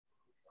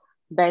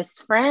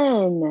Best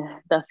friend,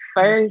 the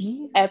Yes, first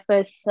ma'am.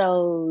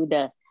 episode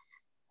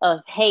of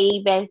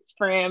Hey Best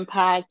Friend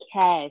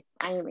podcast.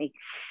 I am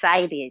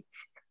excited.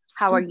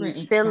 How are Super you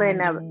feeling?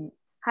 excited.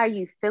 How are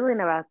you feeling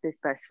about this,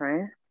 best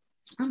friend?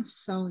 I'm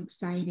so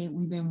excited.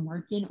 We've been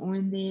working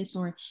on this,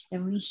 or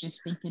at least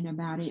just thinking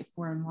about it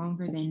for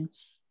longer than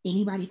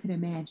anybody could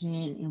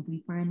imagine. And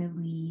we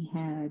finally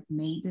have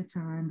made the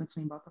time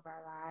between both of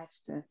our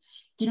lives to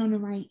get on the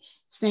right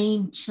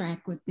same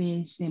track with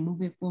this and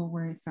move it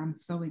forward. So I'm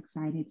so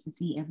excited to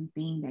see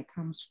everything that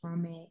comes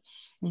from it.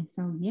 And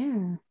so,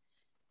 yeah.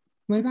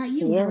 What about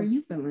you? How are Yeah,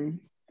 you feeling?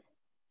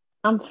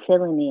 I'm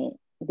feeling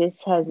it.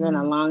 This has been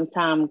a Mm, long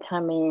time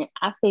coming.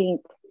 I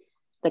think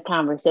the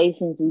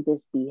conversations we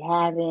just be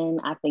having,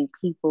 I think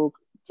people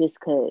just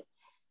could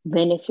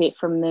benefit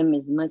from them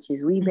as much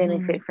as we mm-hmm,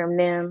 benefit from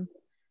them.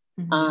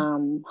 mm-hmm.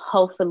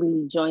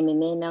 Hopefully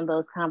joining in on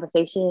those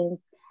conversations.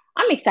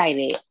 I'm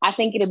excited. I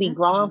think it'll be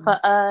growing for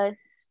Absolutely. us.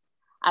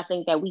 I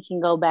think that we can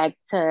go back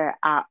to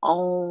our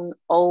own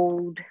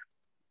old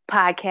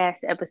podcast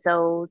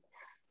episodes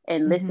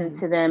and listen Mm-hmm.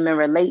 to them and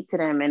relate to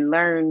them and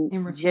learn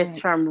And just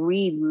from reflect.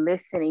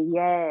 re-listening.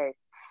 Yes.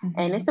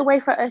 And Mm-hmm. it's a way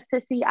for us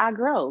to see our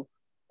growth.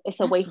 It's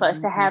a way for us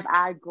to have Absolutely.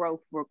 our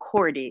growth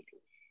recorded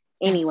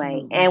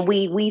anyway. Absolutely. And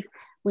we've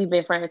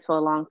been friends for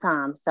a long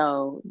time.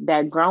 So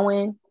that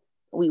growing,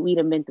 we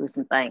done been through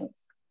some things.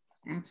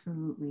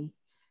 Absolutely.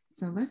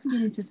 So let's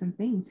get into some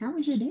things. How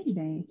was your day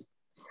today?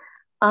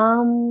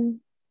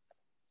 Um,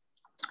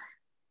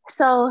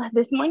 so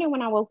this morning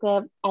when I woke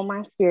up on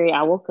my spirit,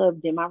 I woke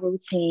up, did my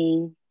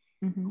routine.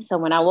 Mm-hmm. So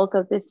when I woke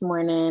up this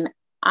morning,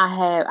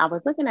 I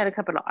was looking at a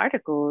couple of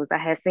articles. I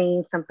had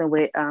seen something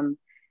with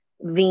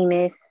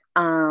Venus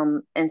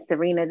and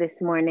Serena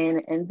this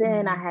morning, and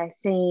then I Yes. had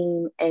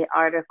seen a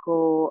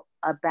article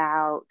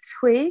about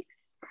Twigs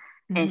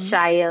and Mm-hmm.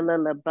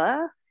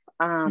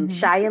 Mm-hmm.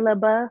 Shia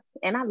LaBeouf,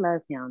 and I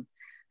love him.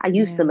 I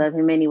used to love Yes.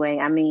 him anyway.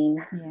 I mean,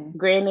 Yes.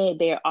 granted,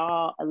 they're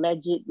all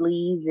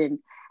allegedlys and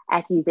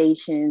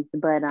accusations,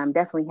 but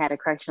definitely had a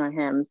crush on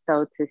him.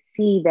 So to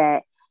see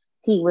that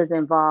he was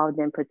involved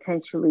in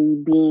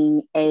potentially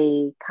being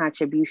a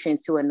contribution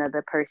to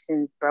another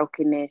person's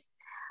brokenness,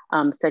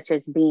 such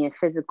as being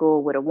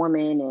physical with a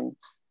woman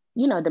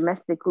and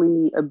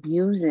domestically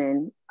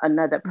abusing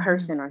another Mm-hmm.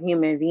 person or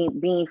human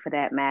being for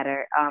that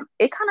matter,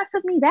 it kind of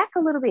took me back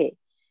a little bit.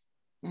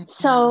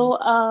 Absolutely. So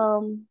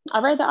I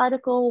read the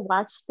article,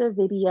 watched the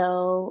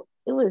video.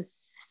 It was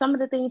some of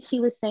the things she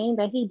was saying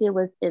that he did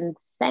was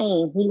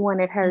insane. He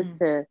wanted her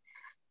Mm-hmm. to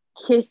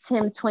kiss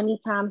him 20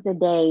 times a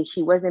day.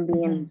 She wasn't Mm-hmm.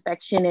 being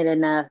affectionate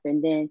enough.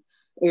 And then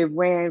it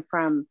ran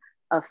from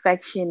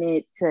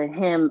affectionate to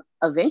him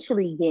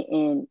eventually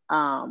getting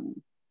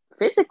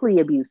physically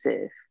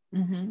abusive.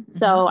 Mm-hmm.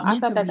 So Mm-hmm. I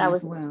thought that Mentally that as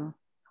was well.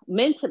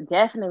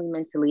 definitely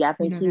mentally. I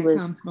You think know, he that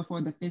was, comes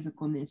before the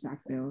physicalness, I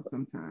feel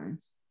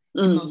sometimes.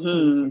 In most hmm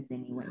cases,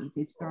 anyways.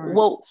 It starts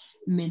well,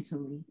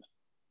 mentally.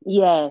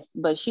 yes,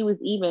 but she was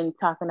even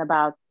talking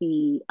about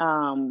the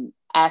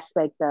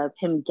aspect of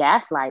him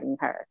gaslighting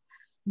her.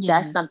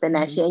 That's Yeah. something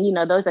that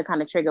Mm-hmm. those are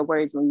kind of trigger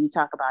words when you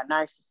talk about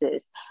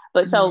narcissists.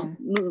 But so, Yeah.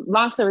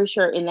 long story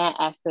short, in that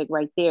aspect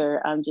right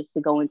there, just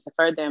to go into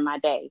further in my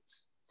day.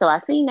 So I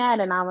seen that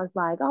and I was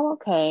like, oh,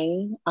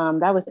 okay.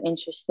 That was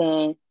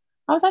interesting.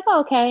 I was like,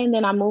 oh, okay. And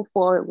then I moved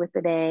forward with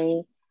the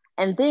day.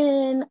 And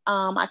then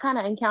I kind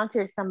of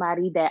encountered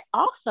somebody that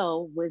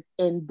also was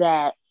in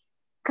that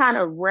kind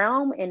of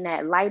realm in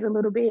that light a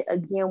little bit.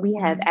 Again, we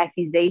have Mm-hmm.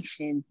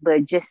 accusations,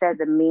 but just as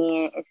a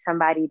man and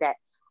somebody that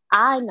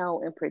I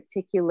know in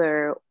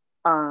particular,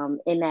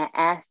 in that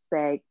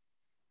aspect,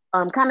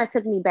 kind of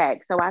took me back.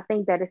 So I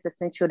think that it's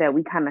essential that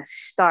we kind of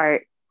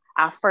start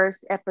our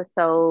first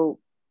episode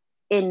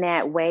in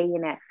that way,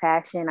 in that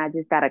fashion. I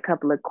just got a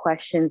couple of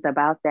questions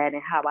about that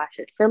and how I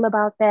should feel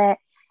about that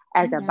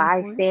as I'm a down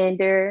for it.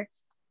 bystander.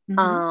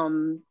 Mm-hmm.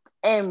 um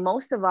and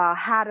most of all,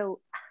 how to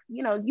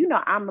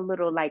I'm a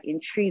little like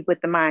intrigued with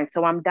the mind,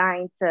 so I'm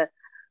dying to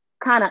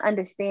kind of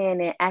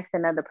understand and ask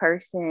another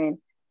person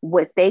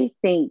what they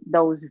think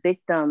those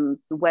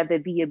victims, whether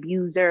the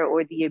abuser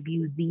or the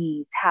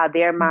abusees, how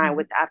their mind Mm-hmm.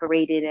 was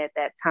operated at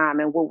that time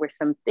and what were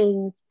some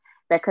things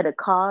that could have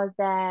caused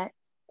that,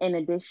 in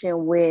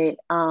addition with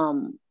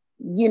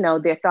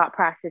their thought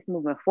process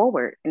moving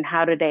forward and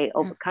how do they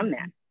overcome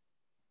that. Absolutely.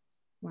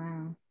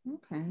 Wow.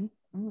 Okay.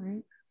 All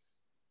right.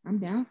 I'm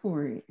down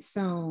for it.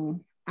 So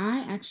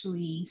I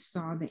actually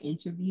saw the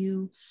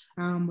interview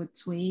with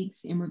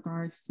Twigs in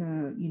regards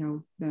to,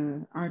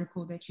 the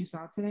article that you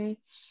saw today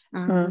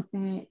Mm-hmm. with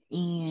that.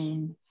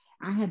 And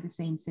I had the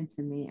same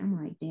sentiment.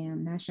 I'm like,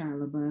 damn, not Shia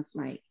LaBeouf.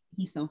 Like,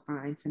 he's so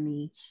fine to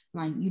me.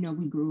 Like,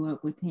 we grew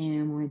up with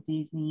him on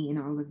Disney and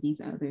all of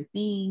these other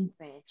things.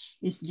 And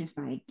it's just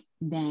like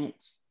that,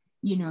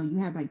 you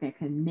have like that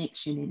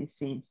connection in a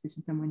sense. This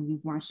is someone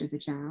you've watched as a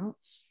child.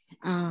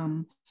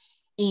 Um,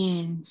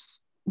 and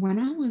when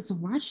I was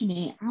watching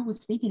it, I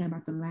was thinking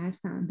about the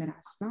last time that I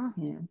saw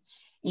him,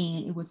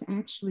 and it was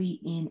actually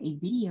in a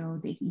video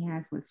that he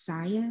has with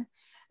Saya.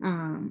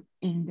 And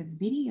the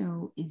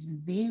video is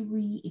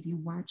very, if you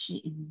watch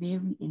it, it's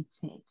very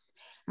intense.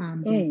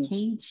 They're Mm,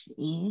 caged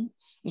in,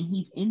 and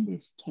he's in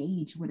this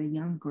cage with a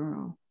young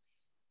girl,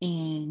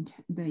 and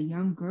the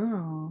young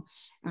girl,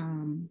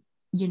 um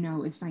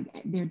it's like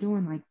they're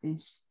doing like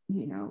this,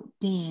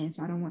 dance.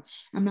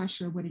 I'm not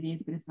sure what it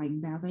is, but it's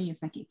like ballet.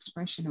 It's like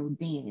expressional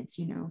dance,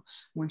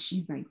 where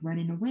she's like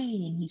running away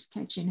and he's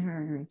catching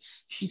her and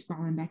she's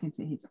falling back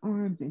into his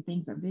arms and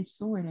things of this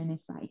sort. And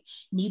it's like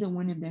neither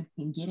one of them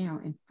can get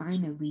out, and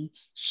finally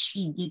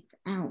she gets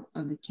out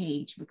of the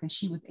cage because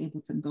she was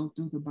able to go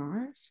through the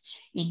bars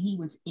and he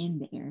was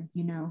in there,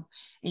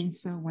 and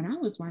so when I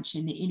was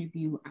watching the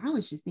interview, I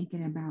was just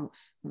thinking about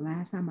the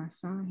last time I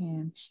saw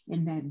him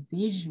and that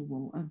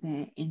visual of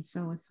that. And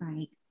so it's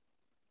like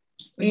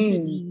for you to mm.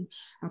 be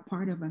a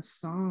part of a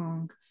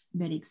song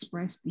that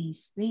expressed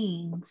these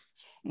things,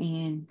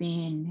 and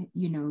then,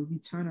 you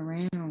turn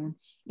around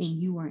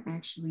and you are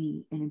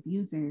actually an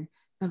abuser,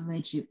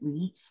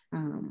 allegedly.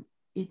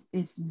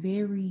 It's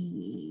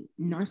very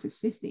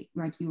narcissistic,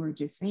 like you were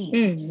just saying.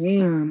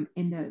 Mm-hmm.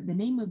 And the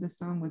name of the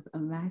song was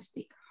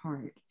Elastic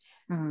Heart.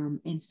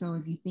 And so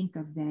if you think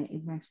of that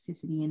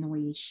elasticity and the way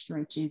it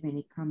stretches and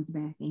it comes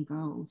back and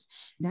goes,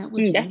 that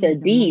was That's a really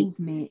the deep.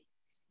 movement.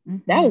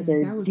 That was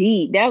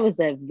That was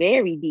a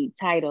very deep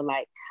title.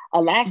 Like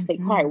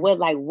Elastic Heart. hmm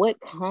What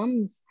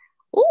comes?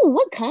 Ooh,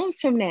 what comes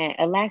from that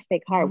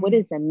Elastic Heart? What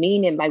is yes, the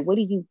meaning? Like, what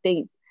do you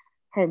think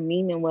her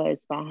meaning was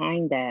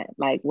behind that?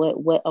 Like,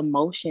 what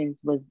emotions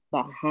was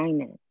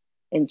behind it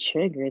and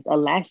triggers?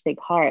 Elastic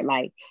Heart.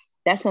 Like,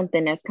 that's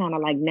something that's kind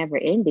of like never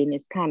ending.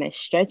 It's kind of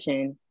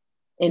stretching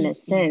in a it's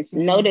sense.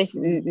 exactly. Notice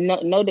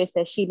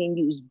that she didn't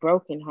use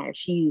broken heart.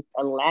 She used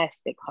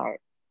elastic heart.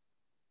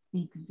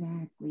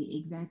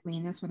 Exactly.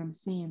 And that's what I'm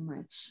saying.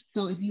 Like,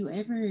 so if you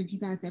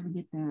guys ever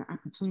get the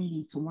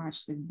opportunity to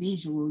watch the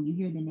visual, you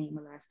hear the name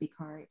Elastic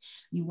Heart,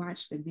 you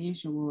watch the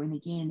visual, and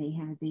again, they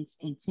have this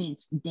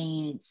intense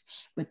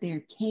dance, but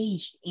they're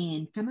caged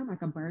in kind of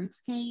like a bird's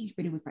cage,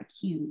 but it was like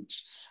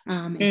huge.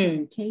 And so they're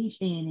Mm,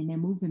 caged in and they're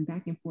moving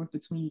back and forth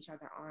between each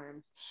other's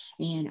arms.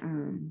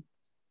 And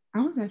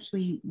I was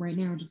actually right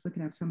now just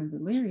looking up some of the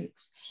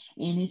lyrics,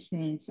 and it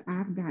says,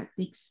 I've got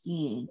thick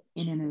skin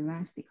and an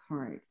elastic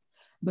heart,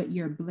 but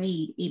your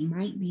blade, it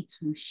might be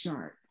too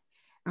sharp.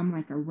 I'm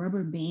like a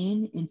rubber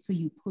band until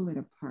you pull it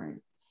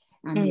apart.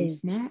 I may mm,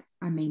 snap,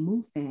 I may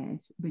move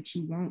fast, but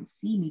you won't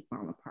see me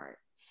fall apart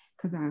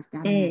because I've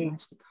got an mm.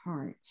 elastic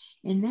heart.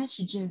 And that's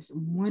just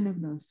one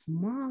of the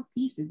small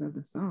pieces of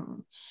the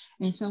song.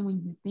 And so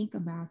when you think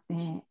about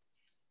that,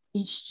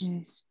 it's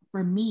just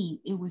for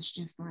me it was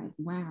just like,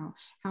 wow,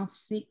 how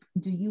sick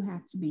do you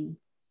have to be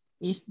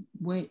if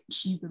what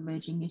she's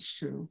alleging is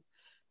true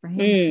for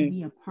him to Mm,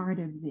 be a part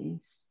of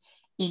this,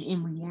 and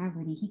in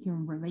reality he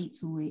can relate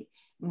to it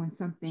on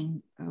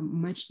something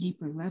much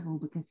deeper level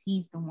because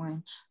he's the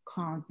one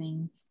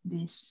causing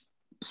this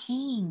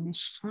pain, this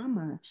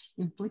trauma,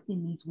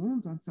 inflicting these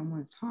wounds on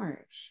someone's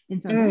heart.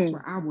 And so that's mm.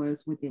 where I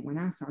was with it when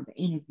I saw the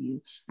interview.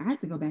 I had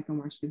to go back and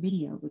watch the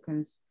video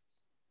because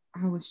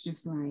I was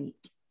just like,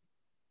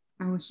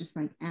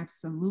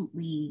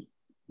 absolutely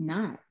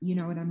not. You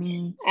know what I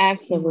mean?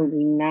 It Absolutely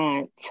was,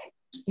 not.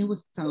 it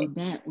was, so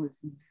that was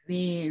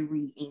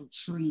very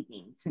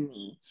intriguing to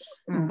me.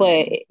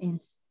 But And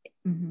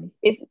mhm,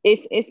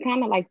 it's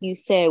kind of like you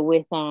said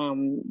with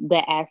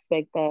the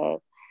aspect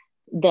of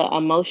the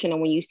emotional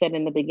when you said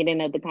in the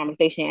beginning of the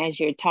conversation as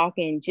you're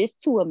talking,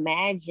 just to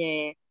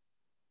imagine,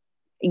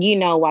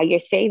 while you're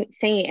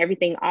saying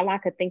everything, all I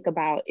could think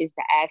about is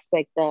the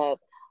aspect of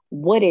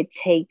what it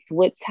takes,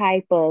 what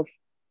type of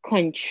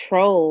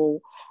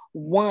control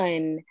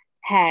one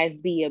has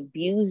the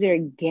abuser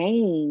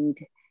gained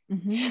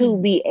to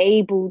mhm, be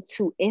able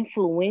to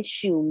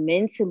influence you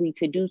mentally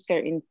to do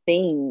certain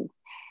things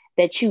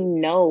that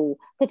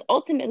because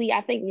ultimately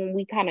I think when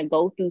we kind of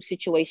go through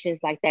situations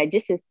like that,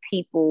 just as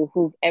people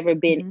who've ever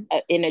been mhm,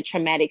 in a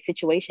traumatic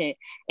situation,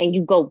 and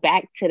you go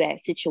back to that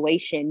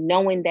situation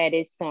knowing that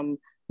it's some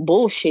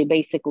bullshit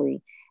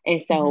basically,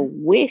 and so mhm,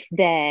 with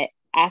that,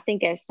 I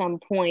think at some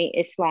point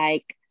it's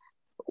like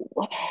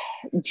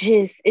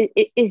just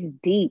it's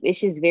deep. It's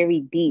just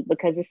very deep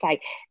because it's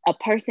like a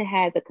person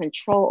has a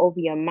control over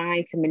your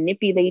mind to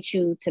manipulate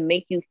you to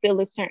make you feel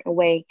a certain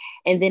way,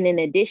 and then in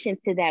addition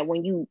to that,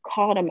 when you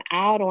call them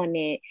out on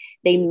it,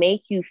 they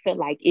make you feel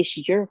like it's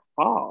your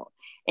fault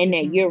and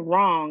that you're mhm,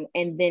 wrong,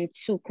 and then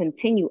to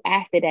continue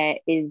after that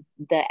is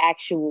the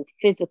actual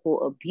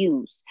physical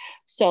abuse.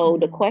 So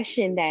the mhm,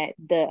 question that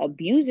the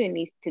abuser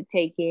needs to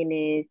take in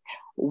is,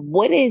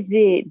 what is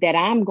it that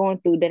I'm going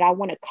through that I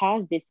want to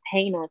cause this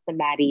pain on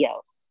somebody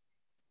else?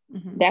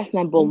 mhm. That's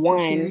number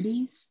one.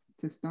 Insecurities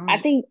to I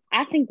start. think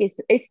I think it's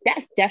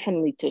that's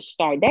definitely to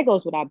start. That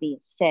goes without being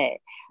said.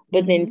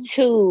 But then Mhm,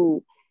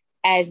 two,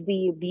 as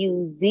the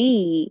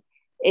abusee,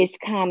 it's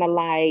kind of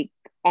like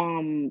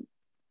um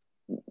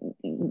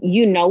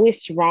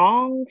it's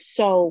wrong.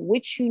 So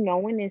which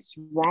knowing it's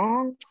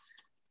wrong,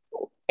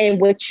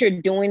 and what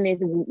you're doing is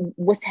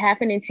what's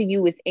happening to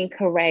you is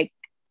incorrect.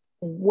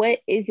 What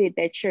is it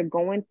that you're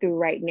going through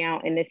right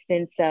now in the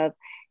sense of,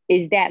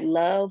 is that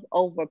love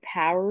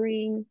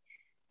overpowering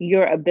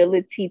your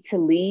ability to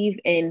leave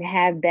and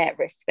have that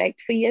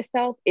respect for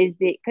yourself? Is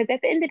it, because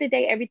at the end of the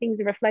day,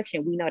 everything's a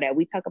reflection. We know that.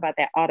 We talk about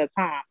that all the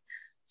time.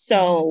 Mm-hmm.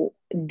 So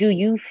do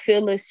you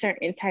feel a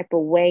certain type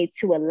of way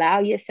to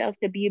allow yourself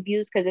to be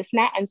abused? Because it's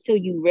not until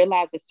you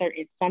realize a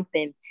certain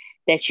something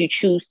that you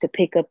choose to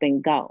pick up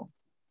and go.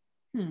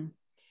 Hmm.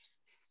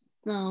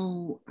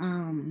 So,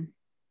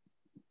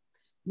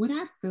 what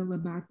I feel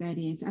about that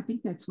is, I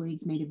think that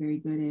Swade's made it very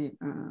good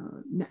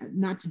at,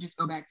 not to just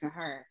go back to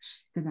her,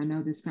 because I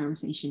know this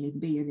conversation is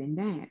bigger than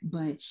that,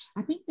 but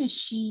I think that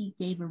she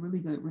gave a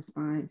really good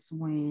response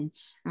when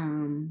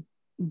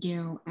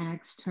Gail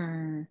asked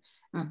her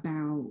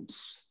about,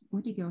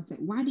 what did Gail say?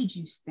 Why did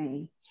you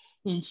stay?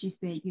 And she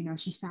said,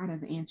 she's tired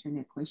of answering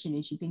that question,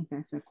 and she thinks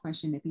that's a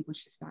question that people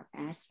should stop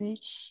asking.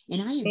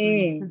 And I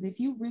agree, Mm, because if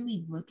you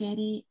really look at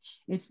it,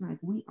 it's like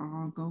we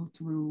all go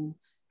through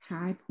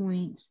high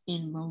points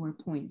and lower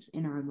points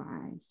in our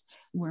lives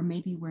where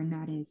maybe we're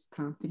not as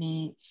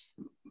confident,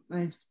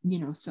 as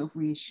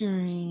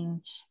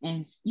self-reassuring,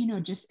 as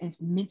just as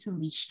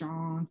mentally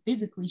strong,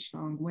 physically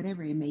strong,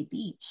 whatever it may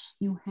be.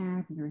 You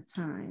have your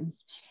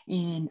times.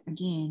 And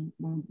again,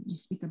 when you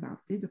speak about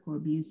physical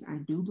abuse, I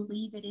do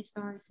believe that it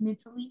starts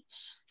mentally.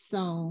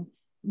 So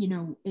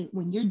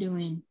when you're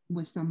dealing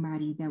with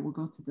somebody that will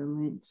go to the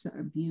lengths to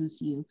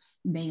abuse you,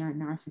 they are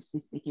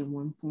narcissistic in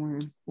one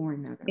form or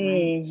another,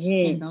 right?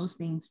 And mm-hmm, those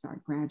things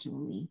start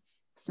gradually.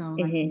 So,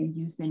 like you mm-hmm,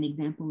 used an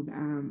example,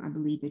 I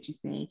believe that you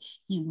said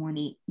he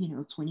wanted,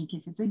 20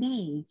 kisses a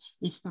day.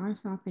 It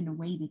starts off in a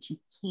way that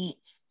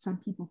some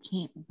people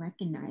can't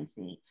recognize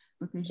it,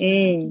 because you're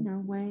like, you mm,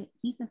 know what,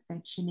 he's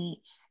affectionate.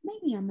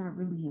 Maybe I'm not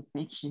really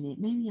affectionate.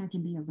 Maybe I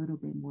can be a little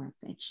bit more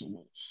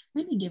affectionate.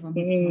 Let me give him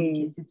his 20 mm,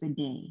 kisses a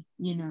day.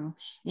 And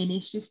it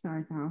just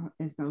starts out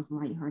as those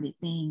lighthearted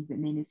things.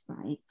 And then it's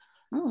like,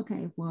 oh,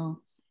 okay,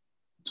 well,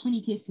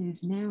 20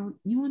 kisses. Now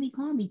you only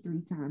call me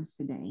 3 times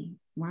today.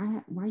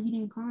 Why you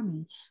didn't call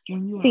me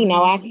when you were see, on no,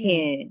 your I way here?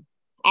 can't.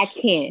 I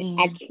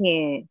And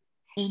can't.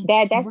 and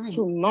That's right.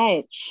 too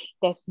much.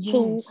 That's too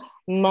Yes.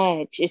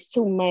 much. It's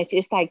too much.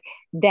 It's like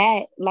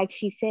that, like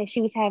she said,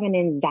 she was having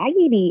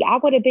anxiety. I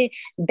would have been,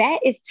 that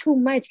is too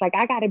much. Like,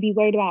 I gotta be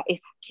worried about if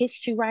I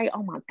kissed you right.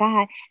 Oh my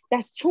God.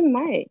 That's too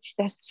much.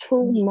 That's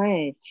too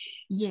much.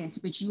 Yes,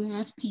 but you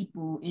have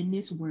people in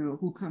this world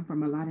who come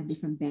from a lot of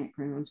different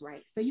backgrounds,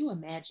 right? So you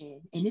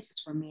imagine, and this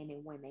is for men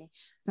and women,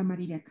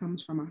 somebody that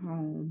comes from a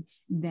home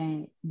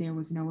that there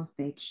was no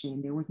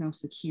affection, there was no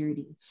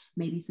security,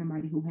 maybe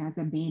somebody who has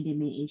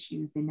abandonment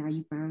issues, and now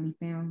you finally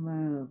found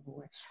love,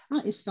 or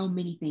it's so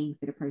many things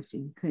that a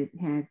person could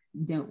have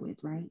dealt with,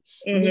 right?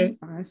 And then Mm-hmm. you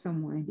find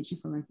someone that you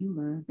feel like you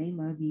love, they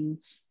love you,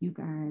 you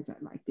guys are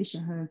like, this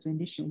your husband,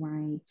 this your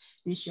wife,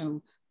 this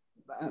your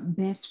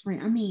best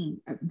friend. I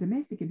mean,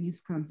 domestic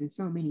abuse comes in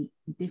so many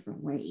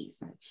different ways.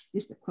 Like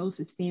this, the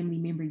closest family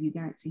member you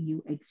got to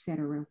you,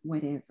 etc.,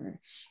 whatever.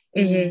 Mm-hmm.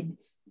 And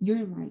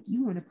you're like,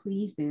 you want to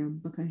please them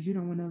because you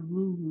don't want to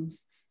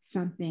lose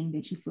something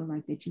that you feel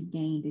like that you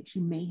gained that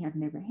you may have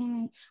never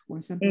had,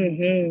 or something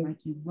that you feel Mm-hmm.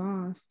 like you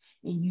lost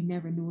and you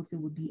never knew if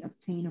it would be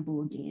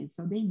obtainable again.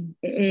 So then you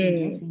second Mm-hmm.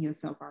 guessing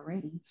yourself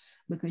already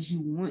because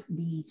you want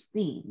these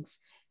things.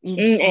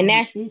 And And so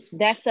that's it's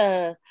that's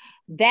a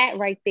that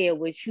right there,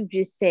 what you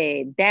just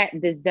said,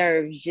 that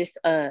deserves just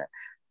a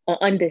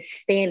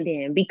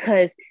understanding,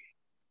 because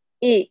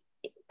it,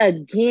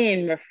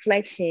 again,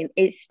 reflection,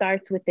 it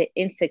starts with the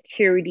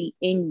insecurity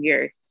in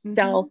yourself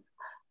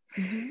mm-hmm,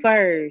 mm-hmm,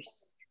 first.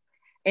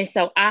 And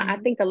so I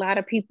mm-hmm, think a lot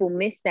of people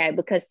miss that,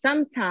 because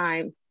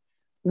sometimes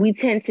we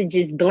tend to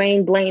just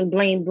blame, blame,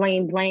 blame,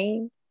 blame,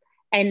 blame,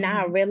 and not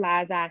mm-hmm.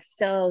 realize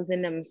ourselves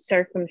in them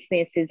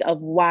circumstances of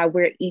why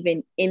we're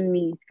even in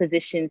these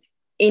positions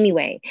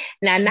anyway.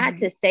 Now, not Mm-hmm.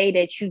 to say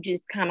that you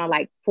just kind of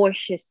like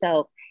force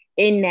yourself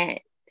in that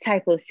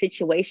type of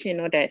situation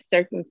or that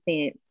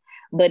circumstance,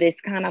 but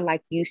it's kind of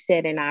like you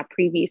said in our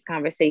previous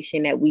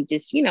conversation that we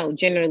just,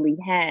 generally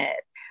had.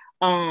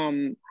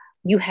 Um,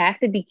 you have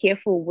to be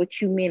careful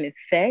what you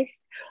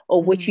manifest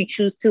or what Mm-hmm. you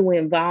choose to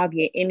involve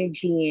your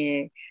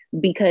energy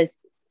in, because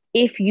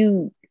if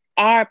you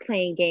are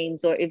playing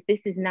games, or if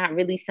this is not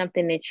really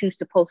something that you're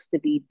supposed to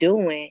be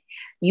doing,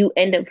 you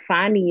end up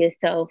finding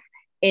yourself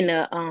in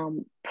a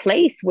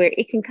place where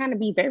it can kind of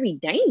be very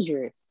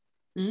dangerous.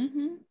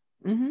 Mm-hmm.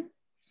 Mm-hmm.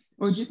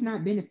 Or just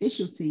not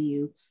beneficial to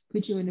you,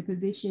 put you in a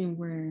position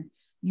where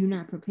you're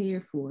not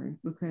prepared for it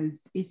because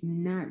it's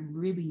not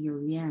really your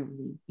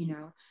reality,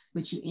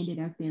 but you ended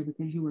up there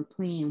because you were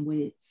playing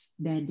with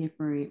that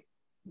different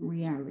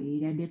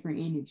reality, that different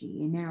energy,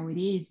 and now it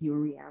is your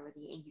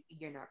reality and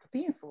you're not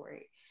prepared for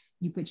it.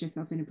 You put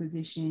yourself in a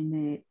position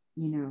that,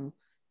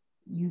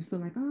 you feel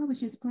like, oh, I was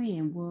just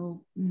playing.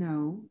 Well,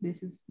 no,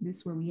 this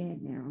where we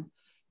at now.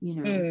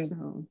 Mm,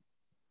 So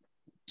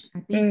I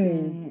think mm,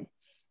 that,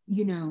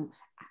 you know,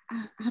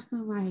 I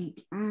feel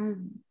like I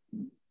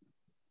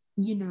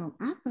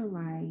feel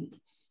like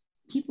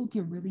people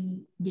can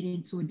really get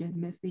into a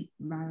domestic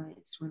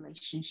violence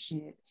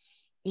relationship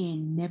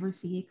and never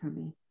see it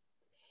coming.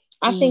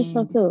 I think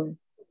so And too.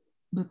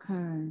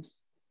 because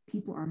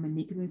people are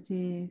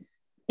manipulative,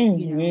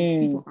 Hmm.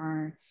 people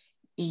are,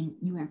 and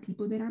you have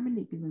people that are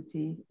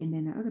manipulative, and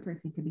then the other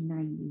person could be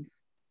naive.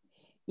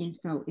 And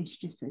so it's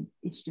just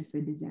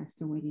a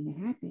disaster waiting to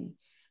happen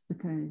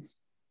because,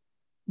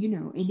 and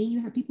then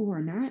you have people who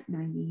are not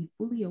naive,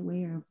 fully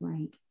aware of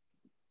like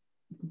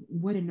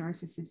what a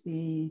narcissist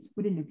is,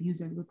 what an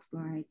abuser looks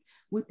like,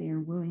 what they're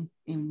willing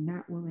and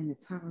not willing to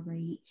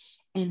tolerate.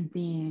 And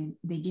then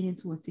they get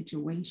into a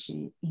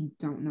situation and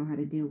don't know how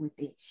to deal with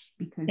it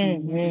because they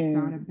never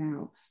thought Hmm.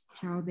 about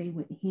how they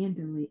would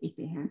handle it if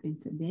it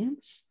happened to them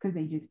because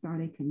they just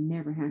thought it could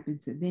never happen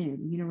to them.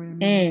 You know what I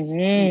mean?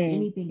 And Hmm.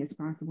 anything is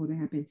possible to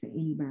happen to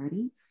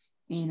anybody.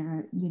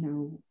 And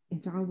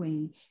it's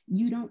always,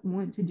 you don't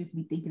want to just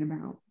be thinking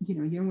about, you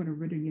don't want to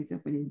riddle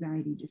yourself with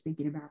anxiety just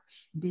thinking about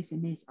this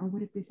and this. Oh,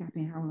 what if this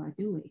happened? How will I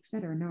do it?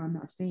 Etc. No, I'm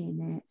not saying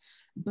that,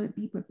 but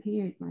be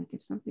prepared. Like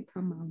if something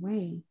come my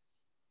way,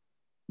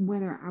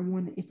 whether I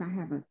want to, if I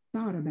have a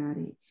thought about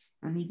it,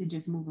 I need to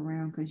just move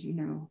around because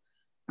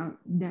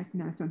that's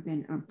not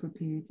something I'm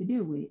prepared to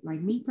deal with.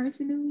 Like me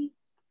personally,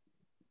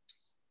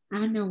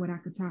 I know what I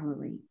could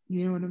tolerate.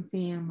 You know what I'm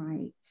saying?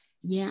 Like,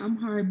 yeah, I'm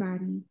hard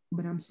body,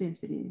 but I'm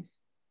sensitive.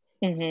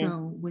 Hmm.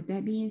 So with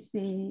that being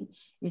said,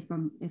 if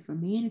a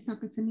man is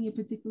talking to me a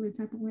particular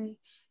type of way,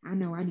 I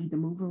know I need to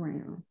move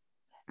around.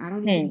 I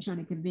don't need to be Hmm. trying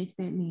to convince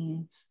that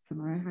man to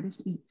learn how to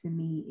speak to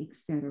me,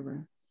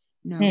 etc.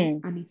 No,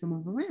 Hmm. I need to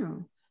move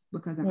around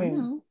because I Hmm.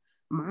 know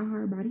my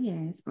hard body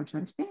ass gonna try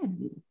to stab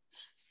you.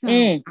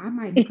 So Hmm. I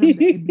might become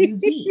the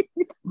abusee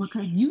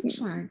because you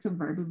trying to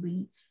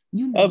verbally,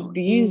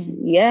 Abuse. and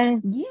Yeah.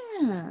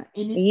 yeah,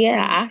 and it's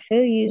Yeah. like I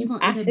feel you're you.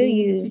 gonna I end up feel being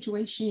in a you.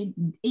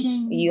 situation it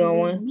ain't You even don't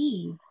really want.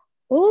 me.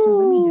 So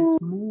let me Ooh.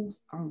 just move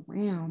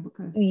around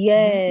because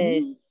not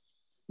Yes. me.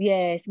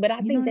 Yes. But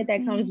I You know think what that I'm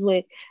that comes saying?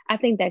 with, I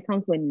think that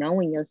comes with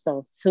knowing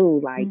yourself too.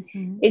 Like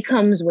Mm-hmm. it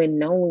comes with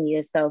knowing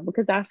yourself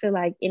because I feel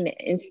like in the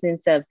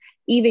instance of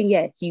even,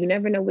 yes, you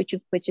never know what you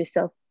put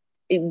yourself,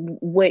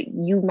 what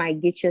you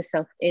might get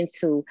yourself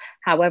into.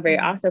 However, it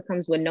Right. also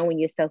comes with knowing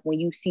yourself when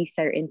you see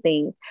certain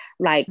things.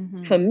 Like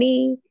Mm-hmm. for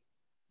me,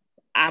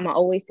 I'ma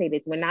always say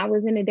this. When I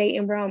was in the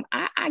dating realm,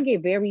 I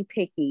get very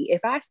picky.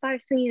 If I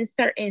start seeing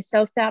certain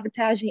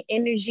self-sabotaging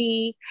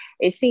energy,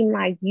 it seemed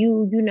like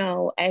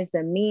as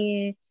a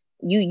man,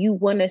 you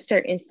want a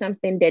certain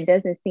something that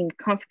doesn't seem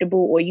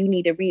comfortable, or you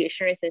need a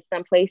reassurance in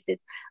some places.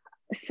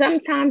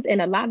 Sometimes,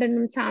 and a lot of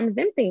them times,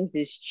 them things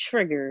is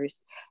triggers.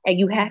 And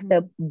you have Mm-hmm.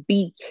 to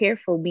be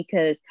careful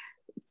because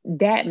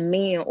that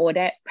man or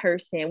that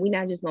person, we're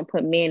not just gonna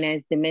put men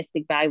as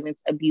domestic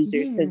violence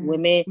abusers, because Yeah.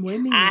 women,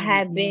 Women I are,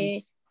 have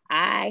been, yes.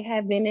 I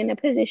have been in a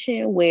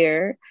position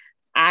where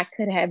I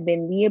could have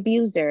been the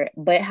abuser,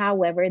 but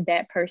however,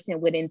 that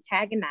person would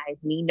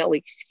antagonize me, no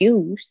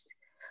excuse.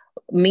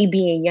 Me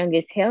being young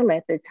as hell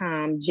at the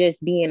time,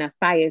 just being a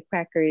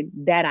firecracker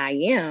that I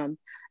am.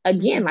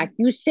 Again, Mm-hmm. like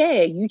you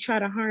said, you try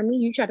to harm me,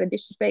 you try to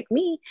disrespect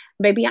me,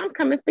 baby, I'm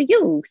coming for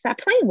you. Stop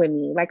playing with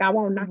me. Like I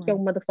won't knock your Right.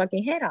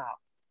 motherfucking head off.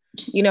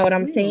 You know what You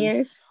I'm will.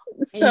 saying?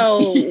 And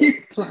So,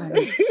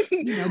 like,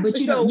 but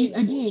you so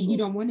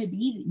don't want to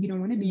be,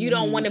 you the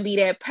don't want man. to be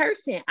that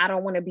person. I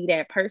don't want to be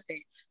that person.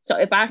 So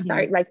if I Yeah.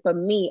 start, like for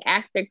me,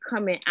 after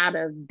coming out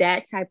of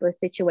that type of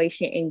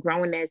situation and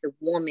growing as a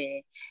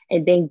woman,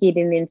 and then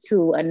getting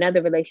into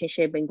another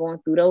relationship and going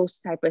through those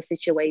type of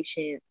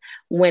situations,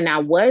 when I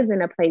was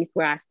in a place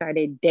where I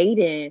started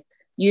dating,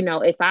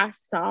 if I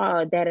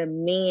saw that a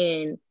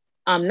man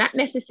not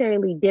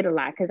necessarily did a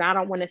lot, because I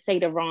don't want to say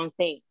the wrong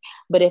thing,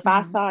 but if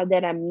I Mm-hmm. saw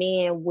that a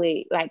man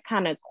would like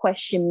kind of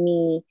question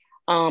me.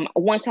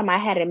 One time I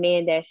had a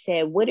man that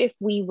said, "What if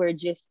we were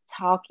just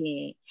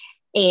talking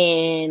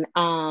and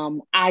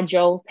I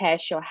drove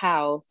past your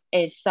house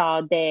and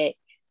saw that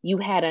you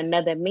had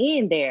another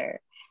man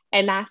there?"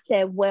 And I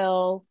said,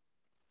 "Well,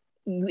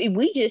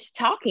 we just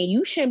talking.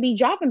 You shouldn't be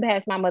driving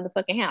past my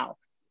motherfucking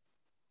house,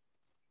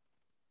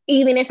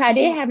 even if I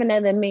did Well, have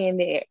another man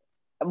there."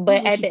 I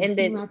But wish at you the could end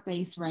see of my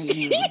face right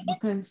now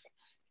because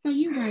so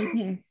you right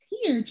past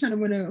here trying to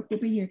want to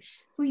whoop in here.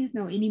 Please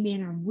know any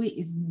man I'm with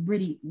is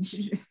ready.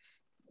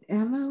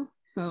 Hello.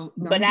 So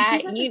but don't get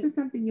I yourself you into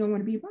something you don't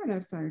want to be a part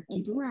of, sir.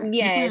 Keep it right.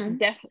 Keep yes,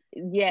 riding.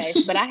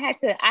 yes, but I had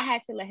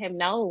to let him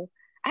know.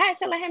 I had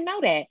to let him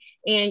know that.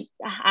 And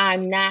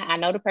I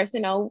know the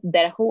person know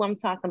that who I'm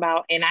talking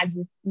about, and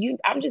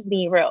I'm just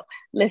being real.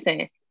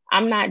 Listen,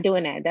 I'm not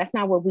doing that. That's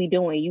not what we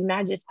doing. You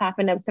not just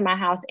popping up to my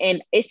house.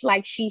 And it's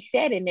like she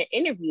said in the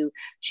interview,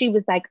 she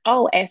was like,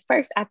 "Oh, at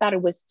first I thought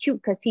it was cute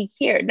because he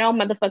cared." No,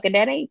 motherfucker,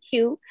 that ain't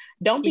cute.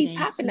 Don't It be ain't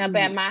popping up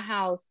at cute. my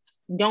house.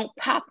 Don't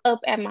pop up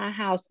at my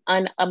house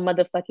on a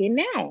motherfucking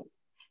announce.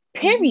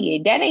 Mm-hmm.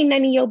 Period. That ain't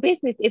none of your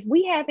business. If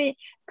we haven't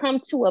come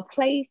to a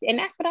place, and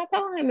that's what I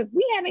told him, if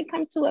we haven't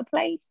come to a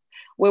place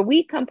where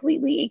we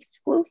completely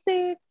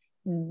exclusive,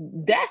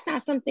 that's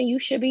not something you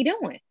should be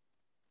doing.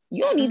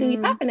 You don't need to be Um,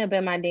 popping up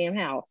at my damn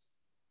house.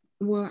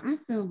 Well, I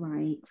feel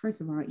like,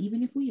 first of all,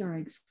 even if we are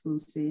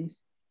exclusive,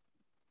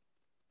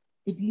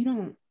 if you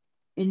don't,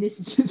 and this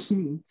is just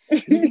me,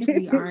 even if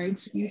we are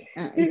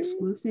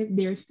exclusive,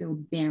 there's still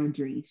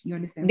boundaries. You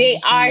understand what They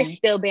I'm are saying?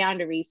 still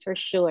boundaries for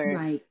sure.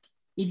 Like,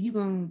 if you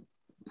gonna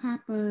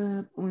pop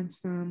up on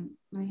some,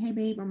 like, hey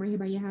babe, I'm right here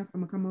by your house,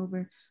 I'm gonna come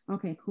over.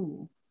 Okay,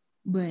 cool.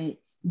 But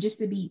just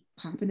to be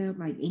popping up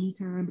like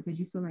anytime because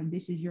you feel like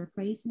this is your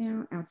place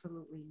now,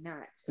 absolutely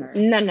not, sir.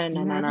 No, no,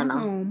 no, You no, have no, a no.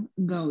 home,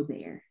 go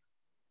there.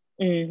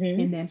 Mm-hmm.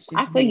 And that's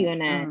I just feel you that. on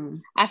that.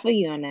 I feel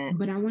you on that.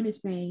 But I want to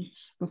say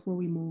before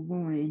we move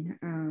on,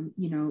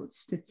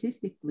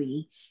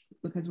 statistically,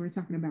 because we're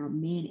talking about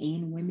men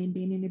and women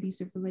being in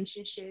abusive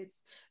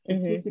relationships,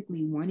 Mm-hmm.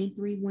 statistically, 1 in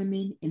 3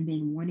 women and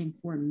then 1 in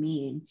 4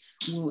 men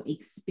will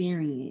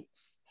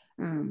experience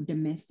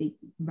domestic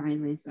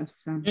violence of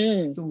some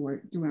Mm,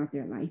 sort throughout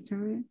their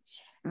lifetime.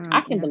 I And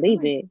can I feel believe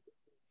like, it.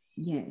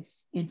 yes.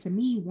 And to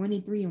me, 1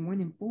 in 3 and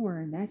 1 in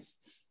 4, that's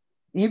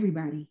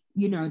everybody.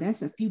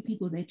 That's a few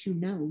people that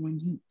when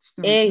you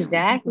start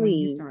counting people and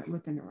you Exactly. start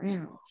looking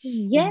around.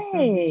 And so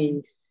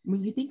then Yes.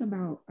 when you think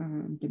about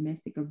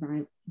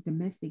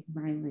domestic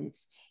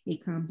violence,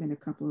 it comes in a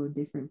couple of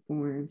different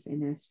forms,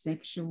 and that's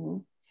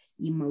sexual,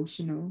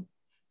 emotional,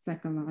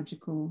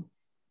 psychological,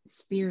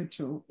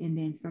 spiritual, and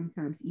then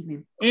sometimes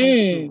even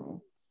Mm.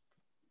 cultural.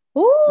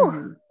 Ooh.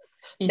 um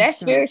and That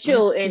so I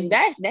spiritual and think,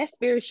 that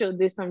spiritual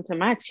did something to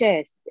my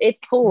chest.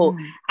 It pulled.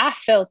 mm, I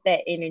felt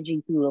that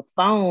energy through the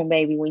phone,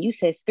 baby. When you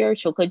said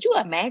spiritual, could you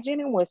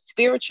imagine what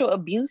spiritual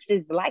abuse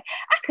is like?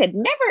 I could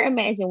never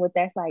imagine what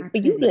that's like. I For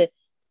you couldn't. to Yeah.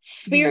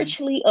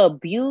 spiritually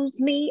abuse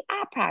me,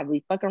 I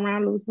probably fuck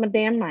around, lose my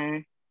damn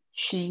mind.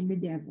 Shame the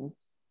devil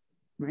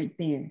right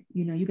there.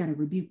 You got to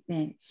rebuke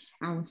that.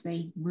 I would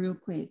say real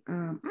quick.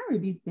 I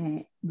rebuke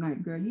that.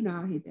 Like, girl,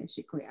 I'll hit that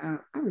shit quick. I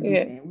rebuke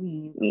Yeah, that. We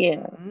ain't.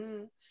 yeah.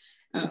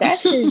 That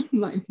shit,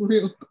 Like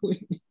real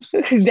quick.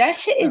 that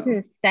shit is So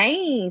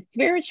insane.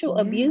 Spiritual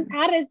yeah, abuse.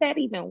 How does that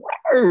even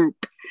work?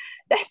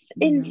 That's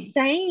you know,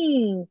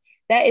 insane.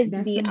 That is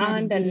that's somebody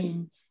beyond the.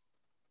 getting.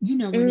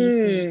 When they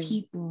say Mm,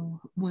 people,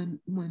 when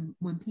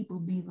people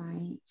be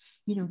like,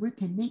 we're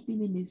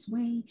connecting in this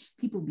way,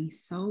 people be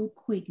so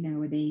quick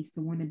nowadays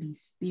to want to be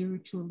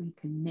spiritually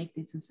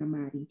connected to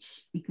somebody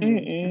because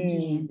mm-mm.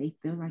 again, they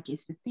feel like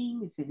it's the thing,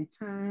 it's at a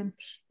time,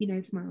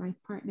 it's my life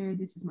partner,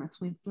 this is my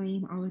twin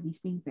flame, all of these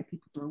things that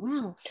people throw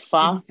out.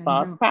 And it's like,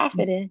 False no,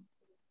 profiting.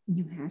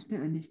 you have to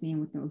understand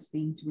what those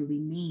things really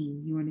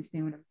mean. You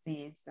understand what I'm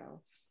saying?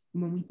 So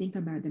when we think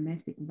about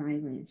domestic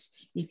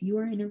violence, if you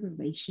are in a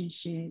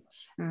relationship,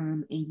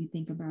 and you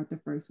think about the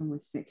first one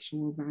with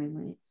sexual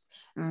violence,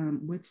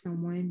 with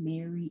someone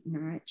married,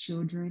 not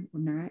children, or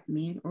not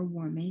man or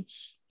woman,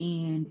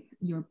 and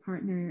your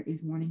partner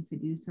is wanting to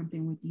do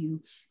something with you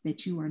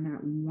that you are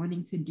not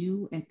wanting to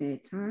do at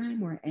that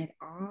time or at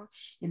all,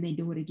 and they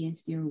do it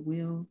against your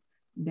will,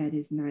 that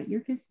is not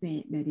your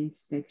consent, that is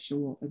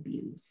sexual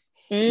abuse.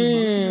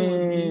 Emotional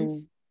Mm.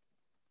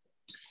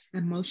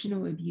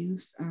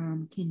 abuse,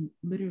 can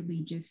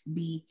literally just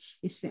be,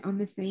 it's on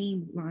the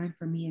same line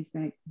for me as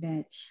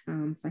that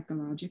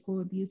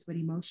psychological abuse. But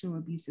emotional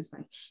abuse is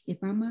like, if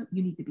I'm up,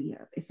 you need to be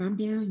up. If I'm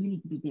down, you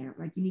need to be down.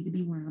 Like, you need to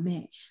be where I'm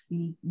at.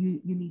 You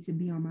need to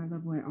be on my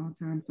level at all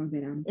times so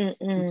that I'm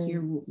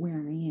secure Mm-mm. where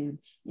I am.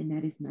 And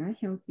that is not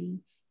healthy.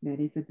 That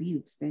is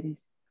abuse. That is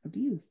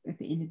abuse at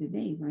the end of the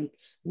day. Like,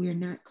 we're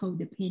not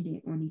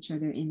codependent on each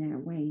other in that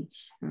way.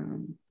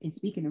 And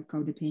speaking of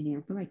codependent,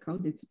 I feel like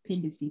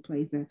codependency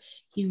plays a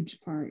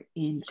huge part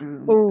in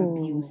Ooh.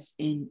 abuse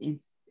and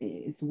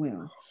as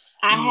well.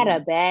 I Um, had a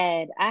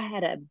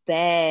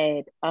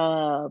bad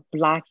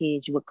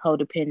blockage with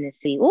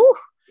codependency. Ooh,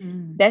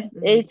 mm, that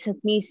mm, it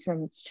took me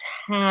some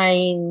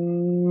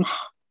time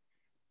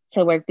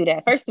to work through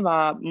that. First of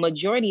all,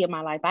 majority of my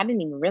life, I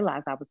didn't even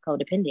realize I was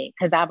codependent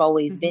because I've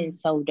always been mm-hmm,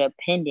 so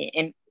dependent.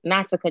 And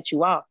not to cut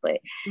you off, but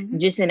mm-hmm,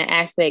 just in an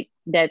aspect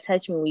that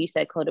touched me when you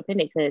said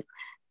codependent, because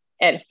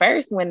at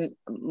first, when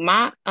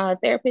my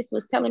therapist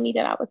was telling me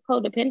that I was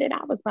codependent,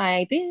 I was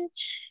like,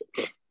 bitch,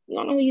 you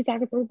don't know who you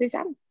talking to, bitch.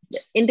 I'm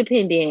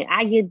independent.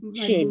 I get like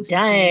shit Boosie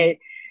done.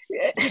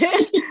 said.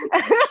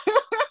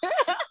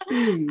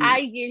 Period.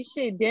 I get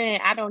shit done.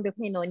 I don't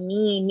depend on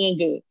any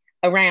nigga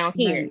around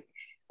here.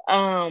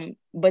 Right.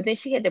 But then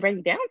she had to break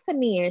it down to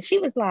me, and she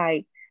was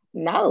like,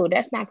 no,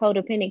 that's not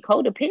codependent.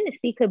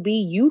 Codependency could be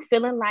you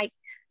feeling like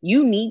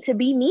you need to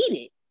be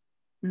needed.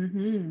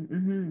 Mm-hmm,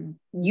 mm-hmm.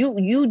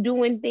 You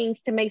doing things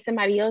to make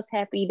somebody else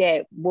happy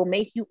that will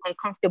make you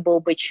uncomfortable,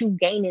 but you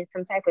gaining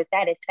some type of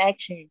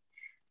satisfaction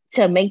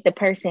to make the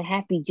person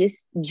happy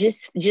just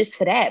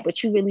for that,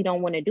 but you really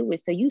don't want to do it,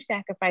 so you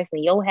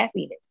sacrificing your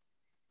happiness.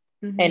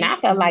 And Mm-hmm, I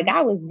felt like mm-hmm.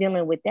 I was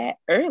dealing with that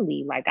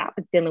early. Like, I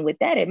was dealing with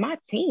that in my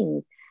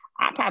teens.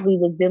 I probably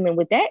was dealing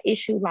with that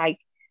issue like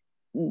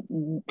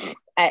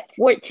at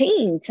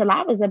 14 till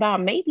I was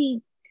about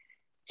maybe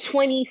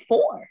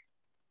 24.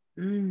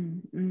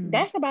 Mm, mm.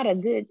 That's about a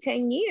good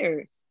 10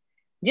 years.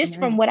 Just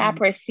from Right, what I right.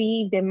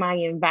 perceived in my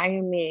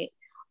environment,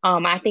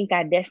 I think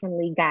I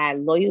definitely got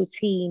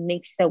loyalty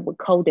mixed up with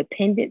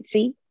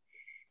codependency.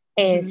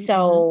 And Mm-hmm,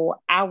 mm-hmm. so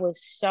I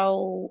was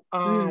so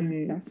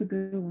That's a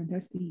good one.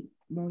 That's the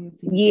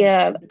loyalty before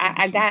yeah,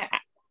 codependency.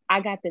 I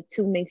got the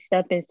two mixed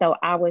up. And so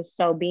I was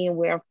so being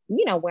where,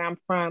 where I'm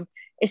from,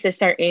 it's a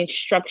certain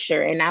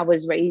structure. And I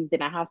was raised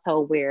in a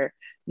household where,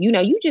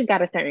 you just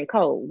got a certain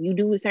code. You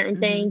do a certain Mm-hmm,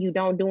 thing, you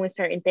don't do a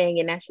certain thing,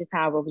 and that's just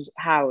how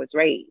I was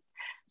raised.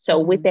 So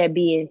with mm-hmm. that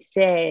being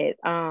said,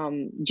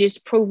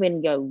 just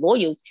proving your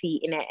loyalty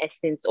in that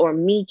essence, or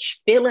me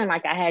feeling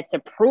like I had to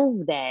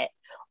prove that,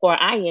 or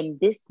I am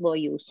this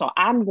loyal, so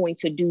I'm going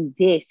to do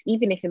this,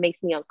 even if it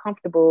makes me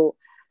uncomfortable.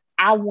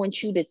 I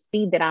want you to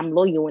see that I'm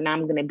loyal and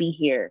I'm going to be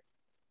here,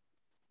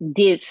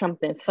 did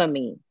something for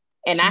me.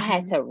 And I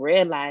had Mm-hmm. to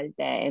realize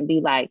that and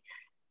be like,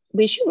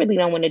 bitch, you really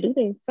don't want to do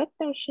this. Fuck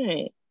that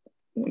shit.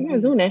 I'm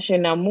not Right. doing that shit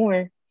no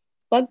more.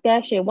 Fuck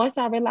that shit. Once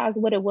I realized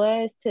what it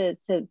was to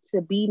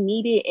be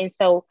needed. And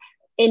so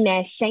in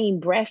that same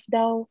breath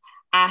though,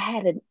 I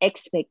had an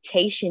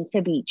expectation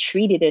to be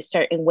treated a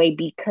certain way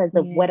because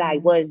of what I Yeah.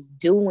 was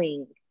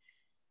doing.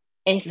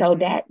 And so Mm-hmm.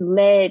 that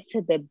led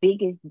to the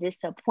biggest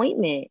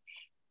disappointment.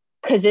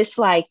 Cause it's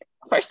like,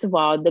 first of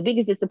all, the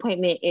biggest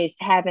disappointment is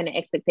having an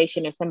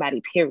expectation of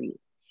somebody, period.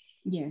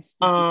 Yes,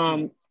 this is Um,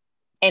 correct.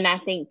 and I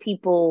think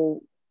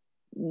people,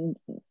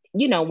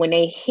 when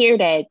they hear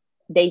that,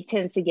 they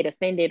tend to get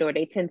offended, or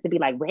they tend to be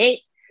like, what?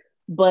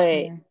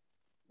 But Yeah.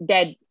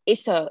 that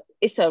it's a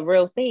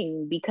real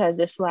thing, because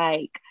it's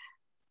like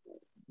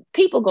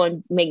people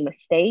going to make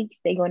mistakes,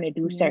 they're going to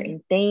do Yeah.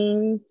 certain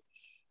things.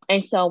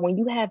 And so when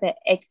you have an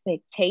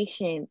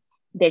expectation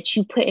that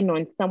you putting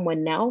on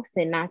someone else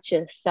and not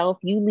yourself,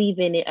 you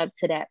leaving it up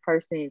to that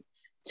person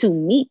to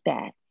meet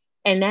that.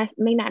 And that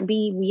may not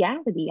be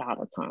reality all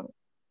the time.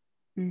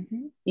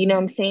 Mm-hmm. You know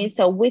what I'm Mm-hmm. saying?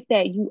 So with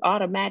that, you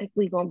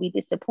automatically gonna be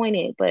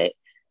disappointed. But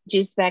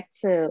just back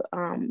to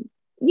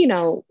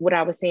what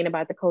I was saying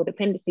about the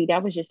codependency,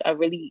 that was just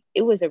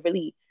it was a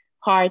really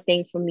hard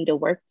thing for me to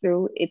work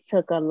through. It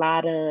took a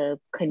lot of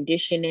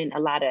conditioning, a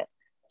lot of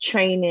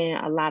training,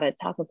 a lot of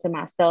talking to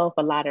myself,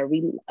 a lot of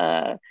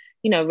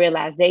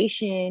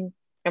realization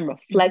and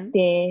Mm-hmm.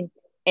 reflecting,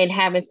 and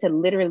having to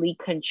literally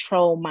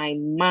control my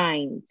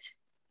mind.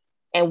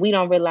 And we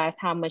don't realize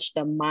how much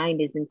the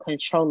mind is in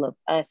control of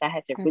us. I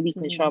had to really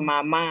control Absolutely.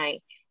 my mind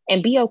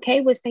and be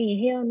okay with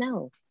saying hell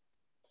no.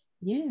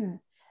 Yeah.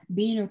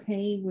 Being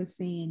okay with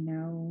saying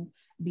no,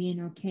 being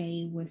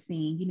okay with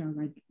saying,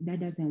 like that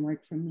doesn't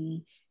work for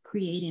me,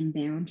 creating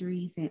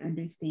boundaries and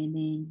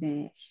understanding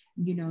that,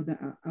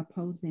 the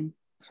opposing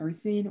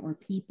person or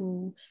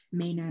people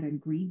may not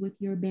agree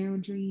with your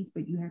boundaries,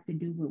 but you have to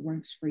do what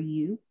works for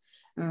you.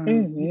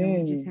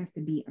 We just Mm-hmm. have to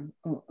be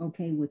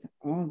okay with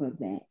all of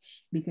that,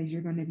 because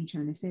you're going to be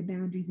trying to set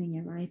boundaries in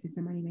your life. And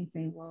somebody may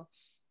say, well,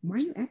 why are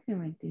you acting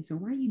like this? Or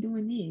why are you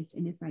doing this?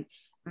 And it's like,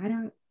 I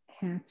don't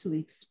have to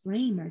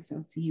explain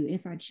myself to you.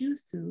 If I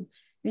choose to,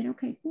 then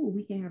okay, cool,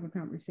 we can have a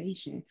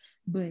conversation.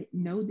 But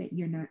know that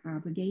you're not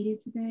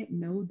obligated to that.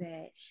 Know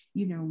that,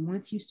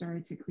 once you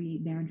start to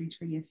create boundaries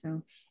for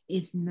yourself,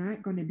 it's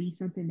not going to be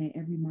something that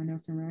everyone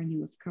else around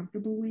you is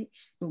comfortable with.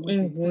 But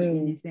what's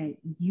important Mm-hmm. is that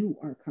you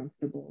are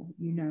comfortable.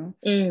 And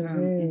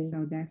Mm-hmm.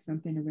 so that's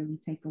something to really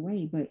take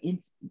away. But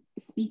in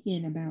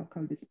speaking about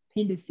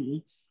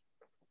codependency,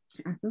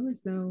 I feel as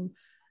though,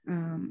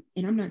 and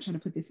I'm not trying to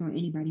put this on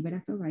anybody, but I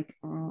feel like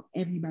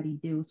everybody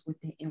deals with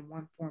it in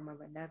one form or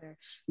another,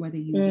 whether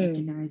you Mm.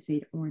 recognize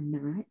it or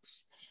not.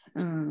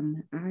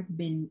 I've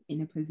been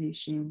in a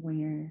position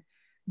where,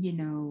 you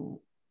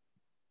know,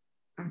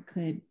 I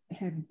could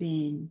have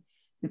been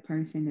the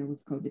person that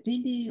was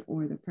codependent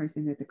or the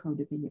person that the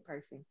codependent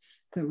person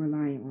could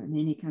rely on.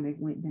 And it kind of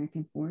went back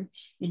and forth.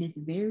 And it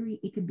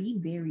could be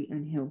very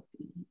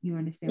unhealthy. You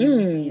understand what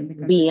I'm saying?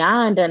 Because it's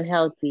Beyond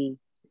unhealthy.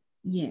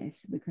 Yes,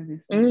 because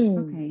it's like, Mm.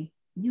 okay,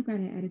 you got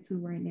an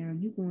attitude right now,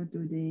 you going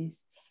through this.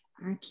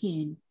 I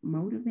can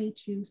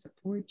motivate you,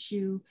 support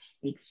you,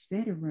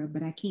 etc.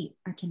 But I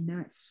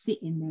cannot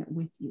sit in that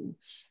with you.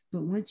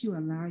 But once you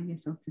allow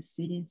yourself to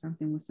sit in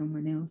something with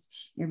someone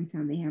else, every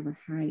time they have a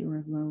high or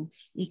a low,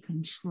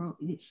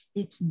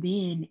 it's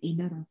then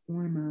another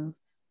form of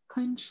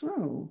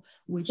control,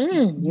 which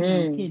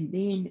Mm-hmm. can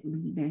then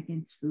lead back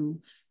into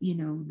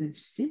the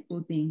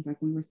simple things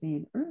like we were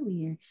saying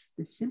earlier,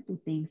 the simple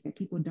things that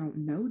people don't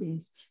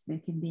notice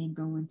that can then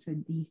go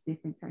into these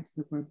different types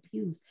of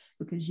abuse,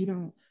 because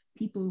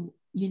people,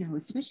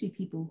 especially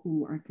people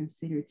who are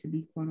considered to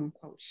be quote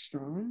unquote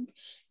strong,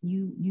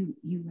 you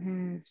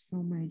have so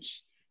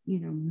much,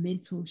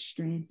 mental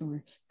strength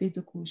or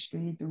physical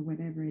strength or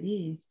whatever it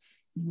is.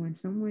 When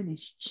someone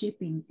is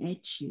chipping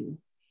at you,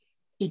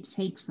 it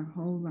takes a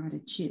whole lot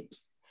of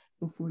chips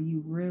before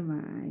you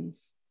realize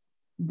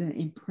the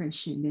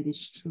impression that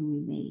is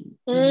truly made.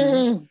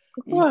 Mm.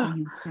 And so Ah,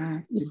 you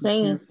have you to be saying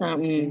careful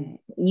with something. that.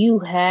 You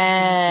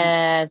Absolutely.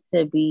 have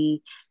to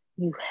be,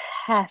 you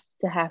have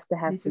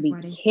This to is be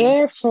why they say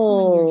check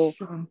on your careful.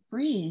 strong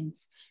friends,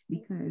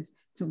 because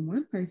to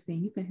one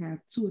person you can have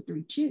two or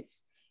three chips,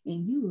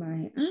 and you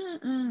like,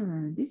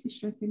 this is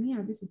stressing me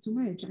out. This is too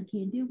much. I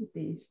can't deal with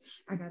this.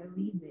 I gotta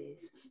leave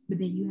this. But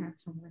then you have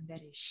someone that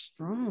is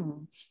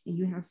strong, and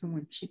you have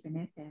someone chipping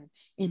at them.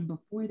 And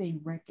before they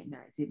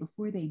recognize it,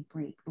 before they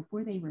break,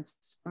 before they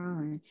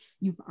respond,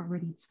 you've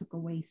already took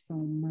away so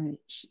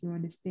much. You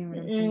understand what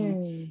I'm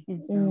saying?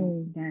 And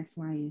so that's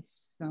why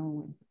it's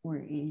so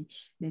important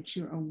that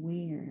you're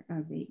aware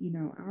of it.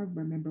 I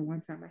remember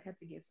one time I had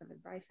to get some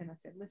advice, and I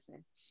said,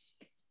 listen,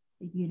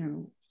 you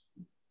know,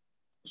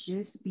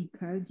 just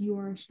because you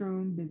are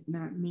strong does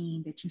not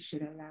mean that you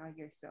should allow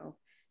yourself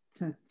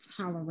to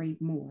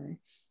tolerate more.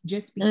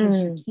 Just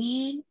because you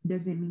can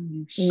doesn't mean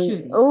you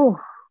should. Oh,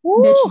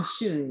 that you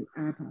should.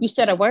 You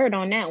said a word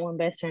on that one,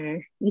 best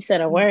friend. You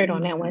said a word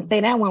on that one.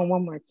 Say that one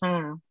more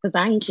time, because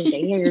I ain't think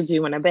they heard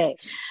you in the back.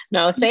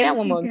 No, say that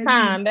one more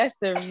time. That's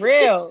some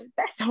real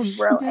just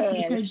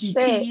because you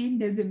can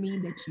doesn't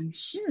mean that you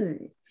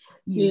should.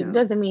 It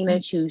doesn't mean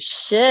that you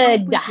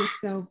should put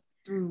yourself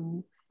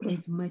through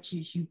as much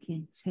as you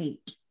can take.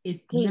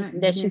 It's not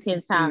that necessary. You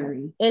can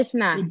tolerate. It's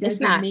not. It doesn't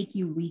it's not make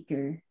you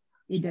weaker.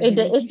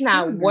 It's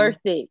not worth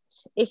it.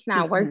 It's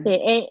not worth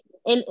it.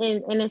 And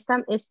in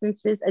some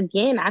instances,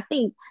 again, I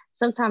think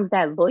sometimes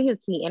that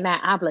loyalty and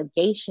that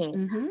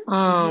obligation,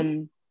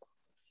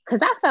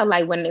 because I felt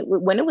like when it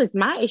was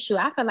my issue,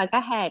 I felt like I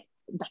had,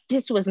 like,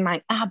 this was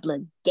my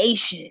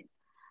obligation.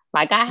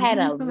 Like I had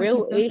a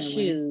real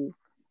issue.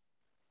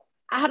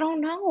 I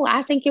don't know.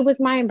 I think it was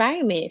my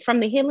environment, from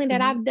the healing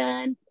that I've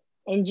done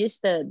and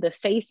just the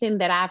facing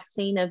that I've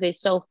seen of it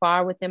so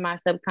far within my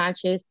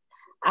subconscious.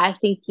 I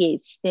think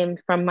it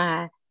stemmed from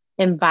my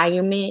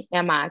environment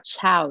and my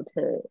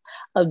childhood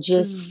of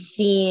just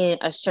seeing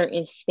a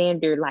certain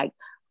standard. Like,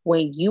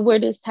 when you were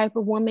this type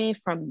of woman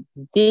from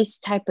this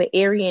type of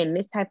area and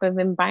this type of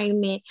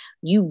environment,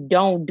 you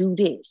don't do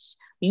this,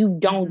 you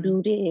don't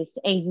do this,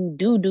 and you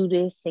do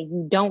this, and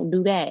you don't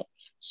do that.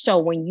 So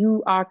when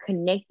you are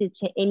connected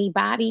to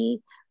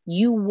anybody,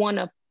 you want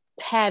to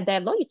have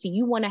that loyalty.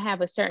 You want to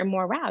have a certain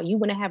morale. You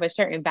want to have a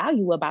certain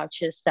value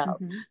about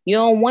yourself. You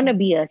don't want to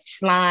be a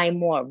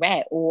slime or a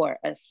rat or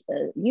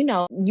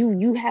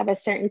you have a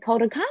certain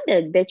code of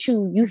conduct that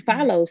you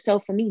follow. So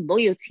for me,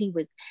 loyalty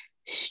was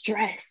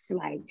stress.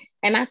 Like,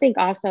 and I think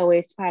also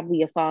it's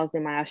probably a falls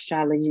in my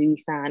astrology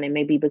sign, and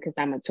maybe because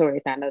I'm a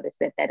Taurus, I noticed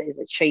that is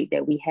a trait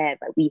that we have.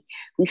 Like we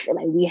feel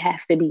like we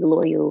have to be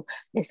loyal.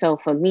 And so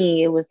for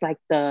me, it was like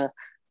the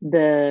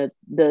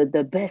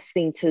best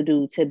thing to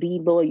do, to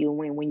be loyal.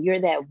 When you're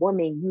that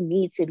woman, you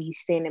need to be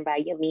standing by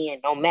your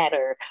man no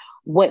matter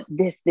what,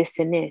 this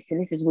and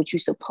this is what you're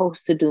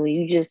supposed to do.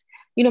 You just,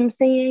 you know what I'm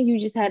saying, you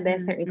just had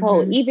that certain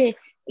code. Even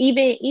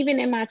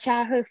in my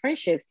childhood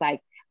friendships, like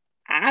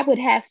I would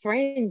have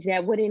friends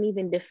that wouldn't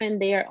even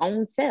defend their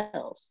own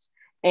selves,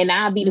 and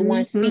I'll be the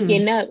one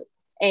speaking up,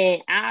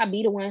 and I'll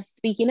be the one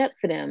speaking up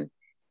for them,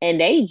 and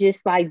they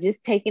just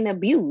taking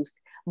abuse.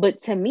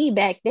 But to me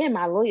back then,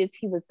 my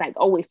loyalty was like,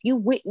 oh, if you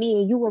with me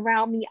and you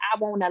around me, I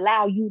won't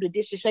allow you to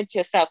disrespect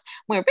yourself.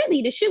 When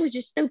really the shit was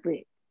just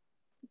stupid.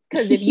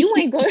 Because if you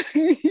ain't going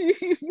to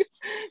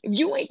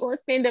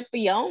stand up for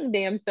your own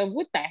damn self,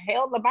 what the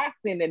hell am I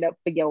standing up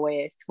for your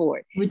ass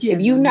for? But you had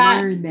to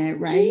learn that,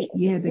 right?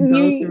 You had to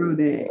go through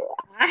that.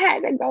 I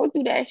had to go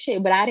through that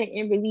shit, but I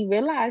didn't really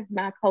realize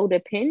my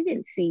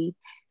codependency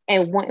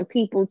and wanting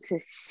people to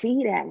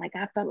see that. Like,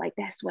 I felt like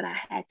that's what I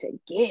had to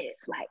give.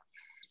 Like,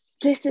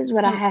 this is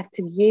what I have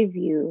to give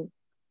you.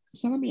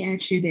 So let me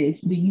ask you this.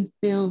 Do you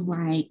feel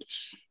like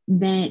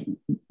that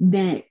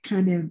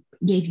kind of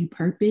gave you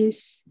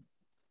purpose?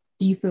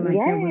 Do you feel like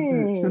that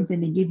was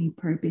something to give you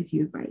purpose?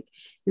 You was like,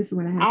 this is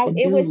what I have to do.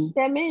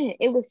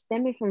 It was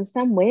stemming from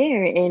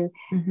somewhere. And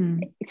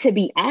to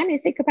be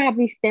honest, it could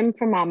probably stem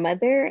from my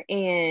mother,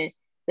 and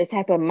the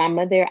type of my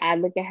mother, I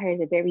look at her as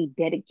a very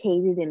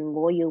dedicated and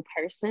loyal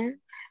person.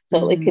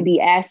 So it could be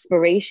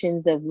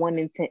aspirations of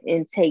wanting to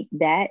intake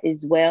that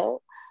as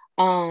well.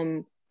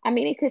 I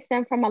mean, it could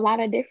stem from a lot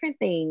of different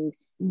things.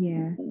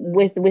 Yeah.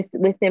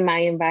 Within my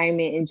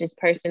environment and just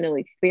personal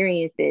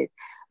experiences.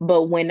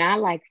 But when I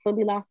like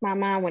fully lost my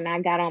mind, when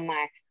I got on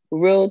my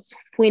real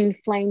twin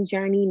flame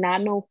journey,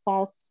 not no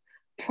false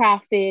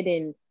prophet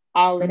and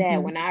all of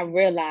that, when I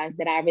realized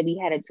that I really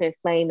had a twin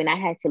flame and I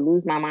had to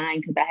lose my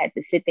mind, because I had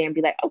to sit there and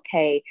be like,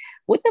 okay,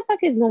 what the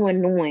fuck is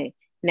going on?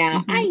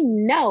 Now, I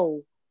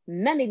know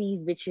none of these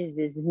bitches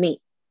is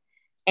me.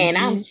 And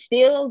I'm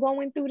still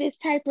going through this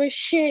type of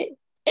shit.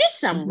 It's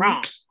something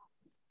wrong.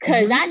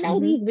 Because I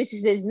know these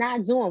bitches is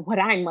not doing what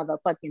I'm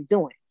motherfucking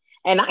doing.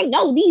 And I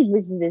know these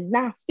bitches is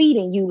not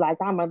feeding you like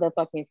I'm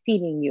motherfucking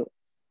feeding you.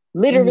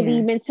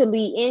 Literally,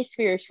 mentally, and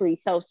spiritually.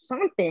 So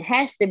something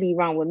has to be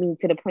wrong with me,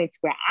 to the point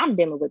where I'm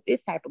dealing with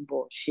this type of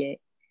bullshit.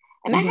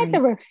 And I had to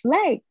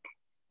reflect.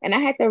 And I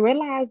had to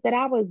realize that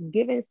I was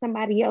giving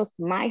somebody else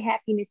my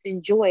happiness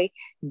and joy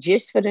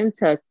just for them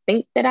to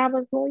think that I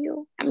was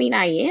loyal. I mean,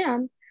 I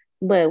am.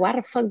 But why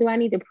the fuck do I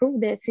need to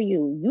prove that to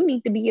you? You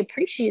need to be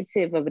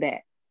appreciative of that.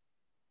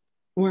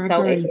 Or I've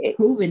already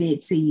proven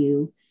it to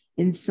you.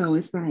 And so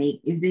it's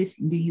like,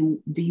 do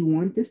you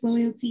want this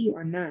loyalty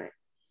or not?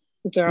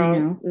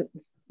 Girl,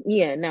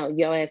 Yeah, no,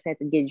 your ass had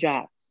to get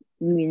dropped.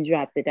 You getting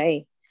dropped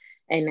today.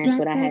 And that's Drop,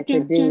 what I drop, had to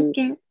drop, drop, do.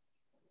 drop.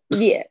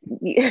 Yeah.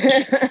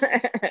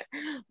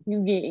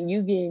 You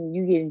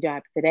getting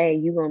dropped today.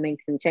 You gonna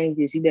make some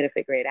changes. You better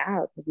figure it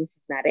out because this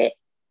is not it.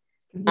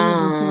 We're not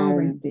gonna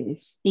tolerate Um,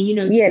 this. And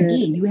yeah,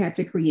 again, you had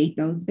to create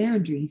those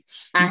boundaries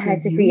I had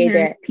because to you create have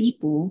that.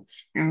 people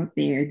out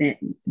there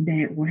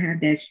that will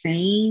have that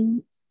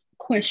same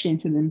question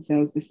to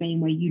themselves the same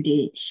way you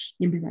did,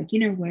 and be like, you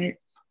know what?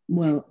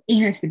 Well, it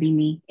has to be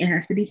me. It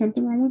has to be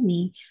something wrong with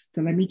me.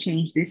 So let me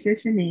change this,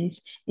 and this,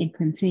 and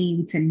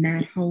continue to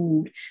not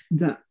hold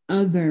the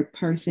other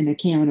person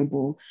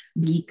accountable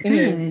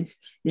Mm-hmm, because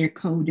they're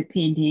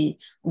codependent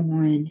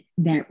on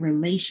that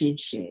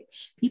relationship.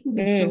 People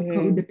be so mm-hmm,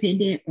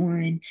 codependent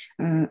on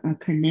a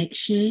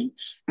connection,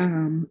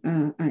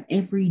 a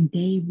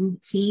everyday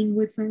routine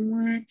with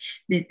someone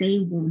that they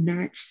will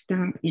not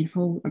stop and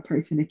hold a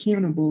person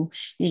accountable,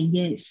 and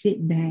yet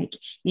sit back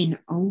and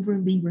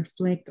overly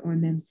reflect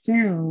on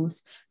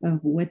themselves of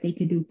what they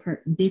could do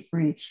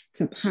different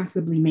to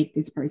possibly make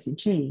this person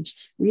change.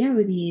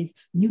 Reality is,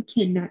 you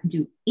cannot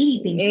do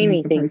anything to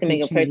make a anything to person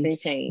make a person change.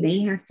 change.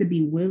 They have to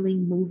be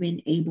willing,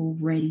 moving, able,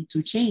 ready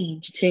to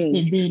change. Change.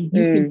 And then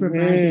you can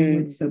provide them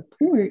with Mm-hmm.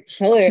 support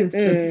Or, to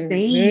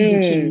sustain the mm-hmm.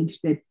 change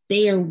that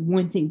they are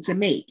wanting to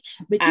make.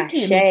 But you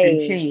can't make them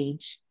Ashe.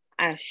 change.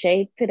 I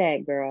shade to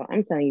that, girl.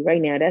 I'm telling you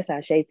right now, that's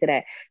I shade to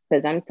that.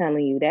 Because I'm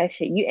telling you that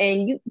shit.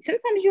 You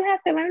sometimes you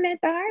have to learn that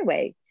the hard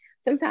way.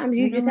 Sometimes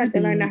I you just know I have to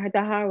learn did. that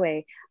the hard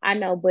way. I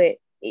know, but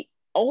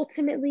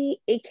ultimately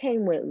it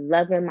came with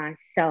loving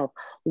myself.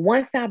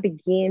 Once I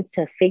began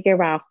to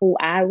figure out who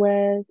I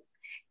was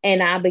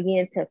and I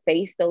began to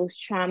face those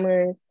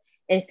traumas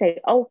and say,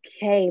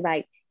 okay,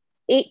 like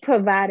it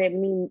provided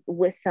me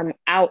with some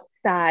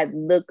outside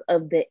look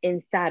of the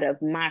inside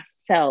of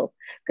myself,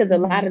 because a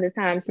lot Mm-hmm. of the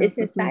times it's Self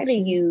inside of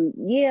reflection. you.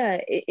 Yeah,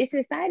 it's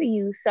inside of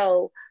you.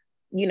 So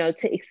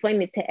to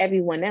explain it to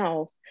everyone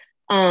else,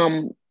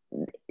 um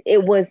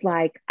it was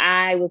like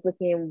I was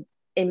looking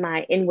in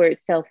my inward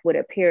self with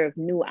a pair of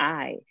new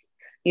eyes.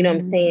 You know what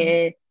I'm Mm-hmm.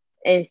 saying?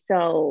 And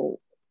so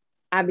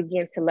I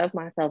began to love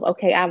myself.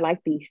 Okay, I like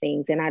these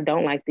things and I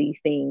don't like these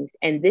things.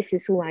 And this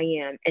is who I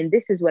am. And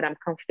this is what I'm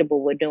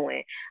comfortable with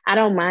doing. I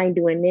don't mind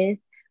doing this.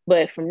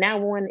 But from now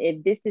on,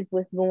 if this is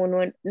what's going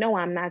on, no,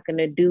 I'm not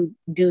gonna do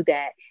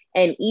that.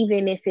 And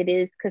even if it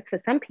is, because for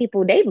some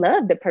people, they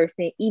love the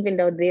person even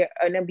though they're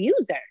an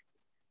abuser.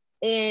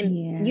 And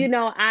Yeah.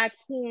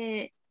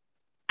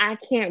 I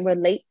can't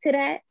relate to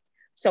that.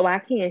 So I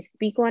can't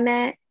speak on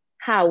that.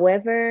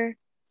 However,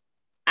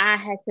 I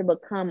had to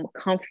become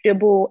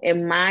comfortable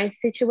in my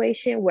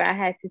situation where I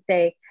had to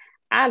say,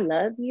 I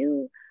love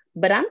you,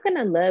 but I'm going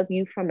to love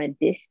you from a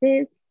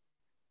distance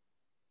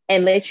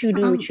and let you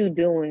do what Um, you're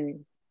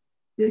doing.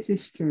 this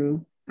is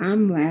true.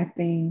 I'm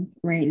laughing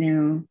right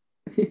now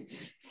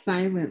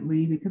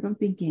silently because I'm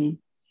thinking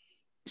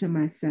to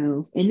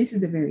myself, and this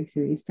is a very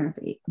serious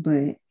topic,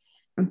 but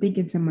I'm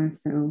thinking to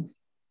myself,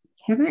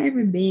 have I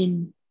ever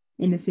been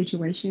in a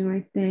situation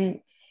like that?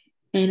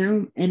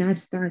 And I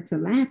start to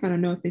laugh. I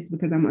don't know if it's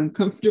because I'm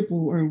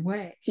uncomfortable or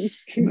what,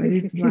 but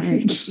it's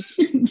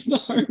like,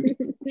 sorry.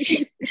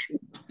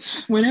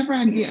 Whenever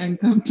I get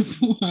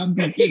uncomfortable, I'll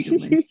be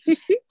giggling.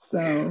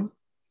 So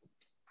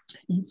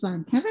it's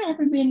like, have I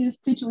ever been in a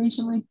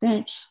situation like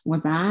that?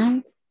 Was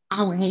I?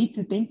 I would hate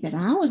to think that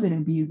I was an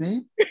abuser.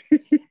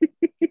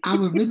 I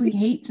would really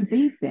hate to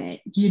think that.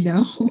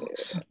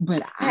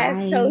 But I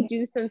have I, told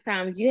you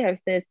sometimes you have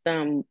said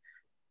some,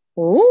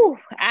 ooh,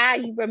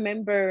 I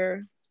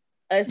remember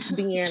us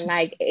being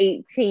like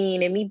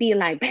 18 and me being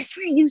like, best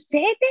friend, you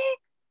said that?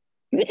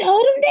 You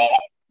told him that?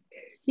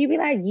 You'd be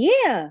like,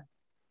 yeah,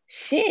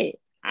 shit.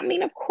 I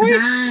mean, of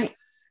because course.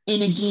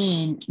 and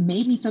again,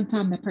 maybe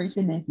sometimes the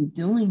person that's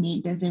doing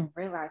it doesn't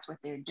realize what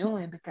they're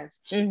doing because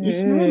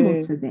it's normal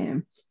Mm-hmm. to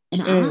them.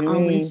 And I Mm-hmm.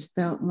 always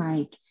felt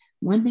like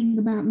one thing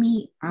about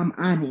me, I'm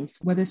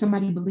honest. Whether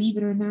somebody believe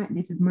it or not,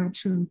 this is my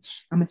truth.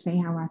 I'm gonna say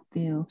how I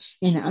feel.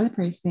 And the other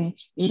person,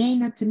 it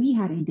ain't up to me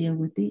how they deal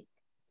with it.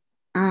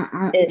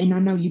 It, And I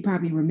know you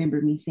probably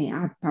remember me saying,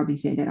 I probably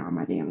said that all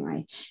my damn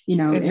life,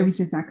 ever mm-hmm.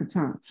 since I could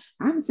talk.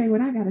 I would say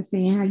what I gotta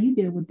say, and how you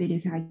deal with it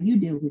is how you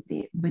deal with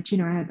it. But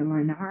I had to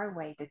learn the hard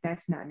way that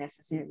that's not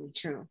necessarily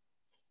true.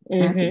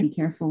 I have to Mm-hmm. be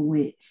careful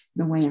with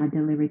the way I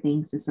deliver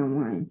things to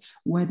someone,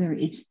 whether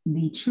it's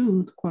the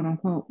truth, quote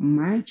unquote,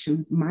 my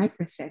truth, my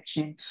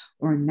perception,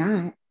 or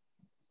not.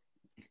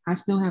 I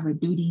still have a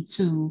duty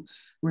to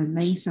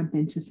relay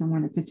something to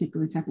someone a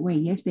particular type of way.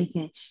 Yes, they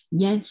can.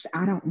 Yes,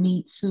 I don't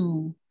need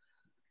to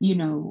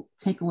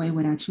take away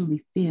what I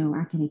truly feel.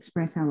 I can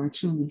express how I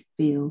truly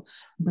feel,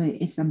 but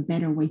it's a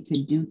better way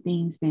to do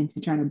things than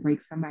to try to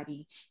break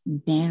somebody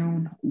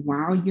down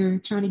while you're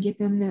trying to get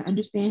them to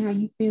understand how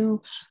you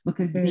feel,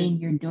 because then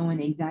you're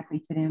doing exactly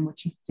to them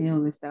what you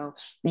feel as though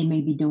they may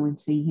be doing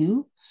to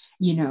you.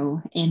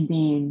 And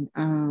then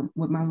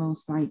with my little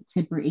slight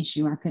temper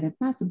issue I could have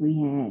possibly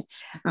had,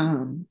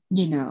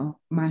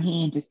 my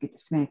hand just get to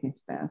smacking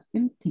stuff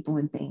and people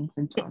and things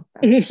and throwing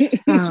stuff.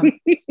 Mm-hmm.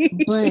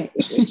 But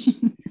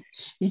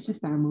It's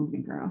just not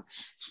moving, girl.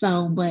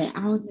 So, but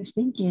I was just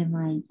thinking,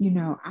 like,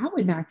 I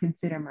would not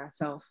consider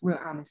myself, real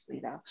honestly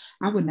though,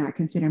 I would not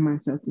consider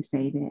myself to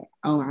say that,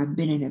 oh, I've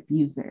been an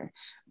abuser.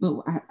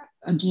 But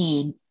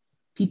again,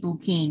 people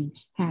can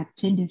have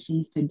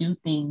tendencies to do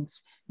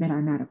things that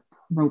are not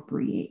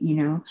appropriate.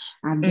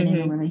 I've been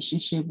in a Mm-hmm.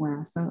 relationship where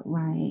I felt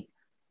like,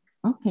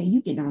 okay,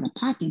 you get out of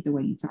pocket the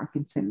way you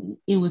talking to me.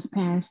 It was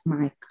past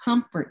my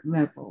comfort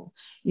level.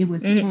 It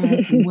was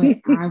past what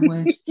I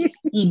was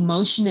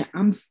emotional.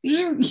 I'm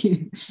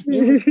serious.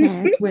 It was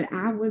past what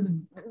I was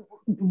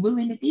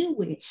willing to deal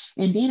with.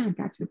 And then I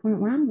got to the point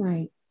where I'm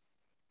like,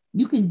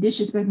 you can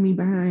disrespect me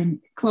behind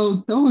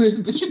closed doors,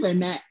 but you better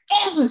not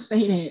ever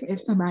say that if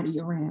somebody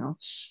around.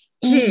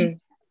 And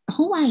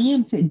who I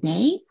am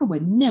today, I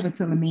would never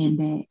tell a man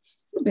that.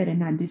 You better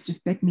not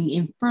disrespect me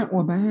in front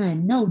or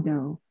behind. No,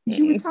 though. Is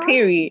you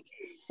retarded? Period.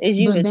 Is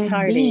you But back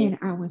retarded? then,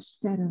 I was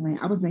settling.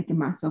 I was making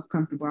myself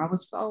comfortable. I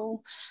was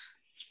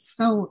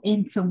so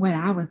into what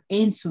I was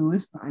into.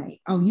 It's like,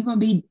 oh, you're gonna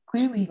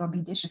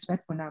be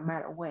disrespectful no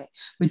matter what.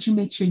 But you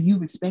make sure you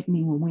respect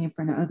me when we're in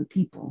front of other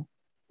people.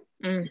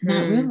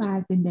 Not Mm-hmm.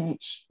 realizing that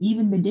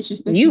even the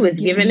disrespect You you were was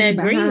giving given me that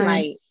green behind,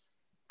 light.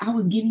 I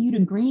was giving you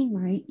the green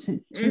light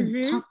to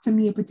Mm-hmm. talk to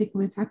me a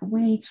particular type of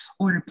way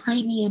or to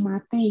play me in my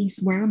face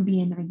where I'm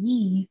being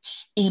naive,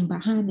 and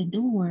behind the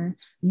door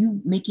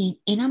you making,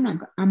 and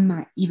I'm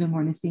not even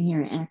going to sit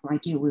here and act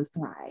like it was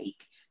like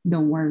the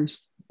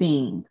worst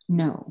thing.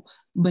 No.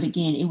 But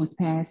again, it was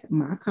past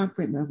my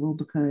comfort level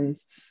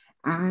because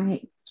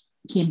I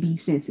can be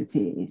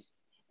sensitive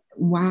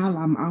while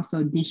I'm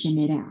also dishing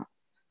it out.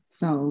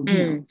 So,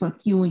 Mm. fuck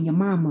you and your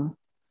mama.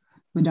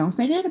 But don't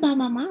say that about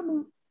my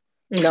mama.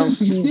 Don't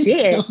you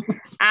dare.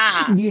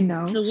 I you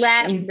know,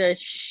 slap and the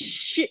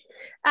shit.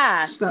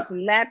 I so,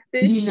 slap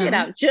the you shit know,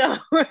 out Joe.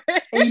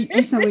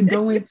 and so it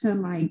go into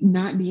like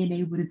not being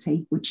able to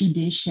take what you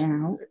dish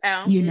out,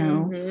 Oh,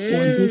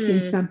 or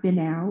dishing mm-hmm. something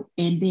out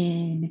and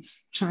then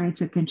trying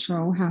to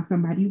control how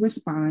somebody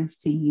responds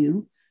to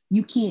you.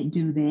 You can't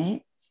do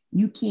that.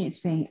 You can't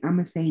say, I'm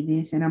gonna say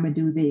this and I'm gonna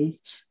do this,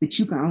 but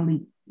you can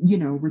only,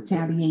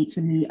 retaliate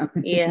to me a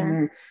Yeah,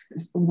 particular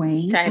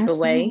way. type of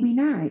way. Absolutely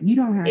not. You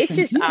don't have It's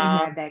just you don't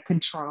have that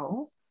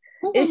control.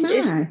 Who am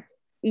it's I?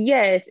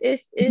 yes,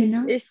 You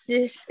know? it's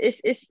just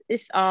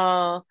it's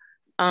all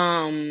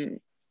um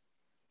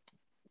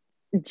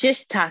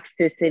just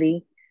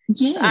toxicity.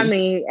 I Yes.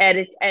 mean, at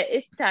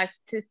its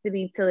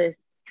toxicity to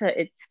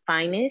its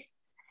finest.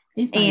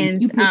 It's like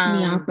And you piss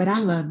me off, but I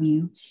love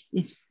you.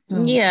 It's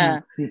so yeah,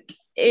 toxic.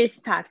 it's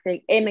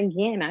toxic. And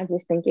again, I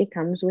just think it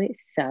comes with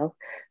self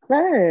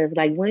love.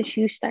 Like once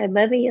you start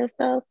loving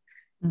yourself,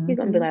 you're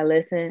gonna be Mm-hmm. like,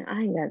 listen,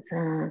 I ain't got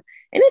time.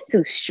 And it's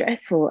too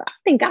stressful. I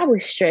think I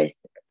was stressed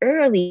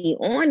early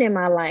on in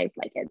my life, like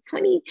at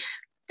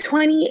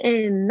 20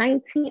 and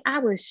 19, I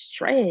was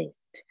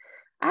stressed.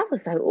 I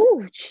was like,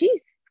 oh,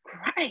 Jesus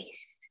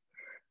Christ.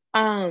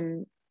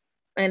 Um,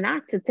 and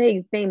not to take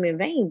his name in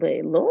vain,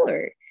 but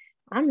Lord,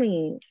 I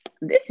mean,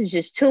 this is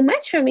just too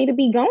much for me to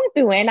be going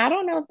through. And I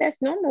don't know if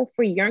that's normal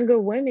for younger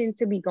women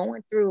to be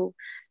going through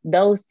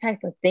those type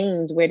of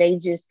things where they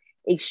just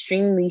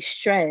extremely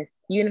stressed.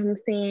 You know what I'm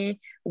saying?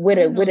 I With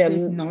a don't know with if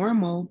it's a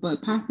normal,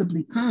 but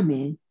possibly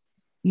common,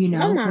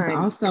 come because on.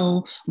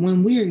 also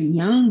when we're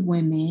young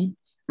women,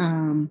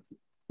 um,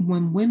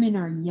 when women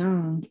are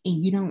young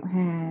and you don't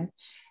have,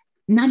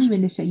 not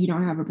even to say you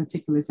don't have a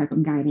particular type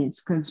of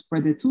guidance, because for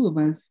the two of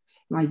us,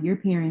 like your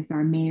parents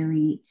are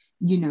married,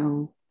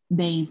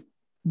 they've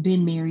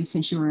been married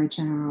since you were a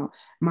child.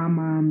 My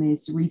mom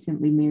is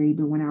recently married,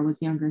 but when I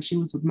was younger, she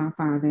was with my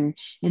father.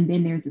 And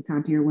then there's a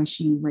time period when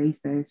she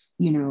raised us,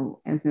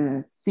 as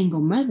a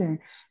single mother.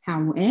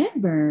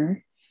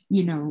 However,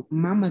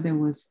 my mother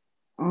was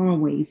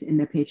always in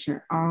the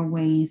picture,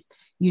 always,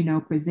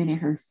 presenting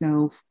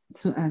herself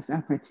to us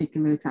a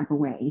particular type of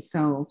way.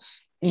 So,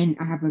 and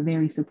I have a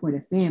very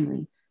supportive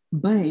family.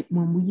 But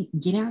when we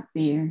get out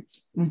there,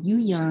 when you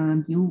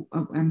young,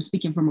 I'm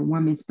speaking from a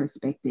woman's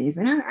perspective,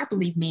 and I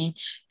believe men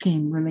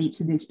can relate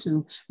to this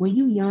too. When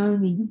you young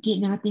and you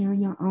getting out there on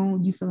your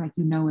own, you feel like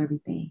you know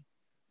everything.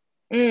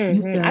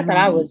 You I feel thought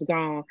I like, was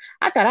grown.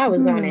 I thought I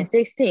was grown at girl,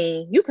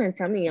 16. You couldn't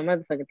tell me a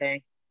motherfucking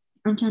thing.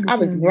 I'm trying to I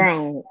was tell you,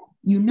 grown.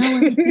 you know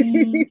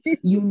everything.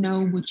 You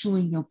know what you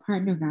and your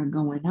partner got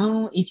going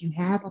on. If you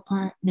have a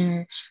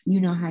partner, you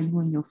know how you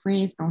and your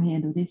friends gonna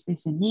handle this,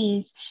 and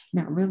this.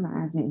 Not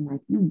realizing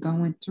like you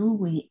going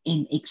through it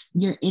and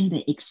you're in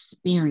the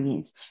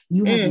experience.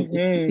 You haven't hmm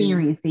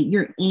experienced it.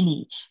 You're in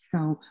it.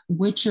 So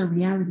what your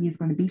reality is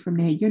going to be from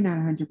there, you're not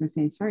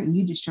 100% certain.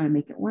 You just trying to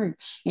make it work.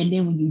 And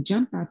then when you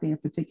jump out there a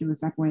particular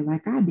type of way,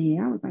 like I did,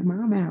 I was like,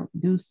 "Mom, I'm out.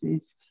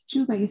 Deuces." She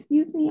was like,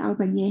 "Excuse me." I was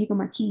like, "Yeah, here go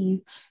my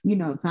keys."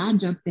 So I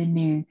jumped in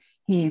there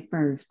head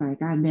first.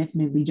 Like I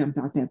definitely jumped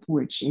out that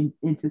porch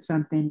into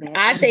something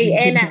that I I didn't think,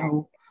 and even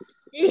know.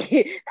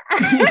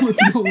 what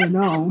was going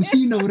on.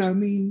 You know what I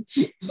mean?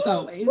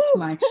 So it's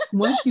like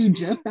once you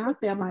jump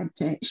out there like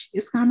that,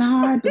 it's kind of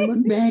hard to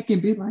look back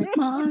and be like,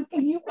 Mom,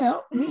 can you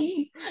help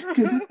me?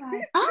 Because it's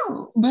like,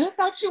 oh, but I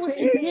thought you went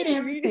and did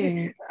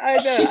everything. I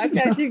know. I So,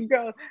 got you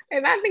go,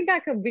 and I think I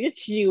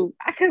convinced you.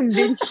 I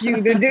convinced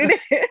you to do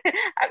that.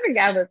 I think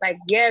I was like,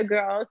 "Yeah,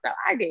 girl." So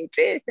I did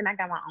this, and I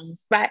got my own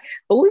spot.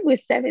 But we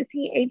was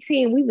 17,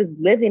 18. We was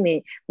living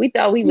it. We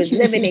thought we was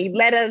living it.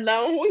 Let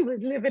alone we was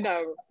living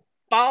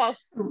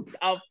false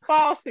a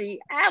false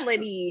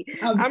reality.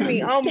 I'm I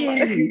mean, trying to tell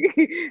you.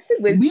 we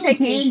was We was taking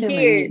handling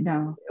care. it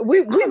though.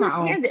 I We had was my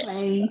own handling.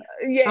 place.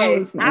 I Yes,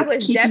 was I like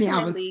was kicking it. I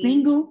was definitely.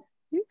 single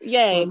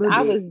for a Yes, little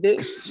I bit. was.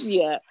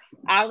 Yeah,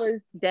 I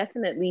was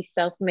definitely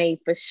self-made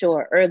for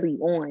sure. Early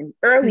on,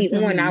 early Couldn't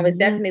tell on, me I was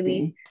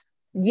definitely nothing.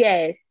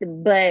 yes.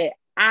 But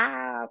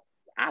I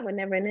would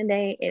never in a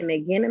day and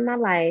again in my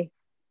life,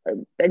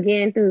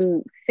 again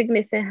through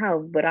sickness and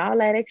health, but all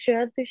that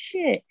extra other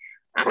shit,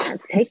 I'm not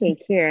taking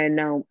care of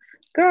no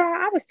girl.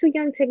 I was too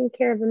young taking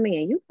care of a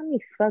man. You got me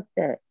fucked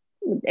up,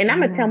 and I'm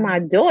gonna tell Yeah, my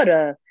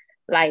daughter.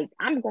 Like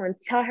I'm going to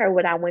tell her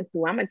what I went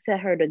through. I'm gonna tell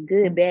her the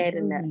good, bad,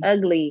 and the absolutely.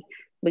 ugly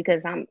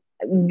because I'm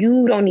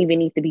you don't even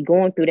need to be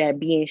going through that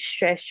being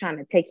stressed trying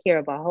to take care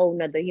of a whole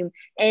nother human.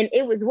 And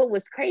it was what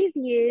was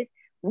crazy is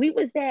we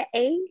was that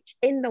age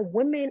and the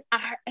women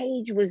our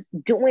age was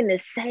doing the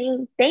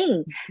same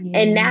thing.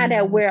 And now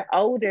that Yeah. we're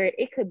older,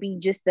 it could be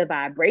just the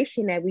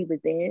vibration that we was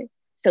in.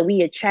 So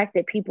we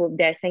attracted people of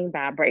that same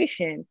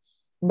vibration.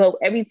 But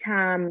every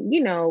time,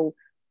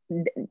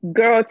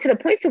 girl, to the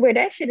point to where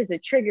that shit is a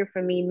trigger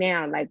for me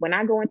now. Like when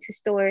I go into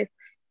stores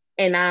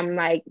and I'm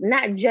like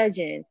not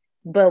judging,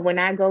 but when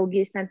I go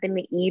get something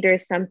to eat or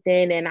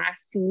something and I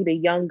see the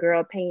young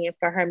girl paying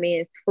for her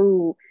man's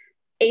food,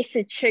 it's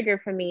a trigger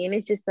for me. And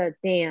it's just a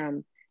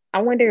damn,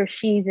 I wonder if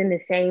she's in the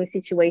same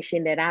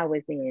situation that I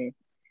was in.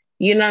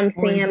 You know what I'm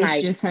Or if saying? it's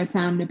Like, just her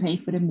time to pay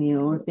for the meal,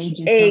 or if they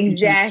just helping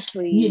to,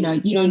 exactly,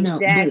 you don't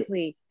know. But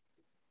exactly.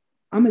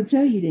 I'm gonna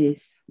tell you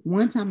this.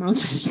 One time I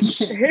was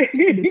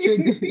speaking of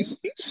triggers.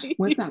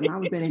 One time I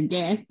was at a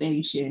gas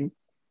station,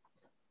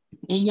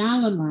 and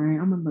y'all will learn.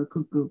 I'm a little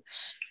cuckoo.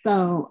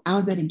 So I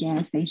was at a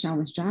gas station. I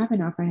was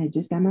driving off. I had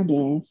just got my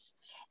gas,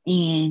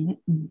 and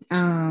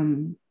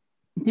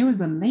there was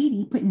a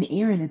lady putting the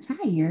air in a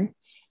tire,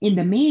 and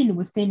the man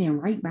was standing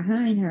right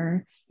behind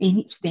her, and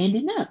he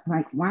standing up,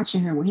 like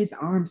watching her with his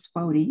arms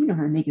folded. You know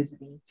how niggas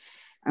be.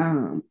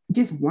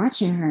 Just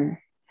watching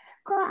her.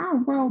 Girl, I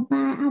rolled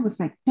by. I was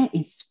like, that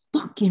is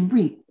fucking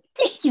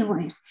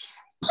ridiculous.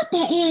 Put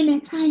that air in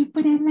that tire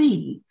for that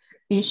lady.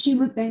 And she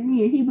looked at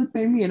me and he looked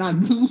at me and I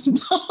zoomed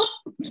off.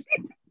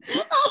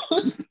 I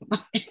was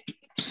like,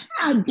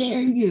 how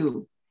dare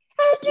you?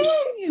 How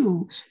dare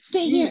you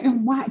sit here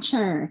and watch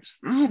her?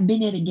 I have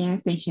been at a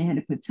gas station, had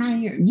to put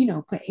tire,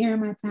 put air in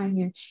my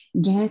tire,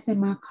 gas in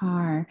my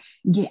car,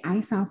 get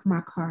ice off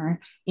my car,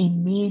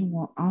 and men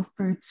will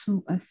offer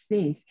to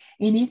assist.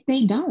 And if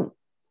they don't,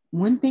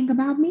 one thing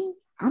about me,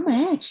 I'm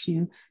gonna ask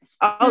you,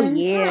 Oh sir,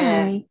 yeah.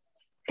 hi,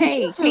 could you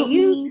Hey, can help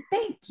you, me?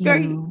 Thank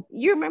girl? you.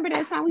 You remember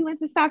that time we went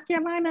to South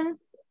Carolina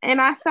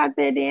and I saw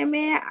that damn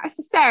man? I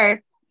said,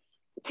 "Sir,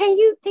 can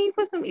you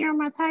put some air on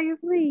my tire,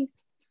 please?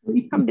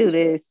 Come do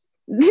this.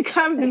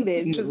 Come do Thank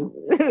this. you.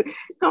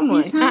 Come It's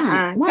on.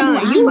 hot. Why Come do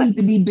on. I need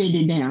to be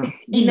bending down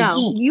in the No,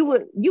 heat? you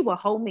a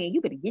whole man.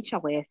 You better get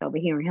your ass over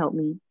here and help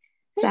me.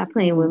 Thank Stop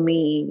playing with you.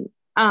 me.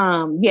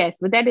 Yes,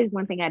 but that is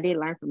one thing I did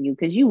learn from you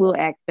because you will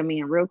ask the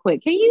man real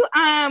quick. Can you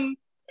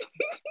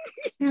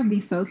I'll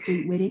be so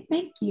sweet with it.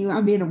 Thank you.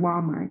 I'll be at a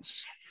Walmart.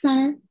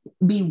 Sir,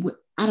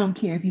 I don't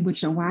care if you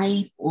with your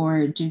wife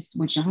or just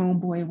with your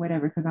homeboy or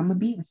whatever, because I'm gonna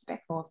be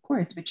respectful, of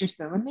course, but you're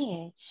still a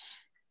man.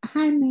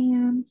 Hi,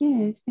 ma'am.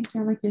 Yes, thank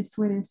you. I like your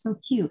sweater. It's so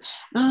cute.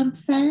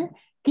 Sir,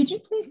 could you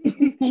please get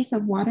this case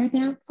of water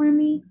down for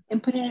me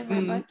and put it in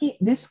my mm, bucket?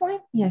 This one?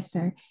 Yes,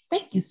 sir.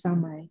 Thank you so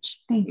much.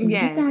 Thank you.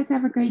 You yes, guys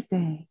have a great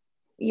day.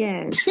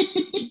 yes,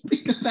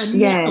 Because I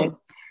need yes.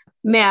 help.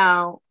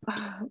 Now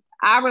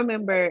I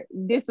remember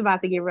this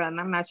about to get run.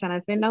 I'm not trying to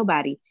offend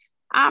nobody.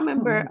 I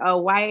remember Oh. a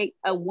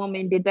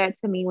woman did that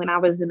to me when I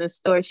was in the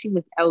store. She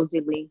was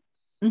elderly.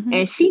 Mm-hmm.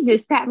 And she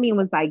just tapped me and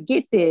was like,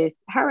 get this.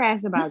 Her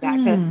ass about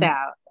got cussed Mm-mm.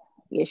 out.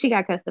 Yeah, she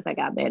got cussed the fuck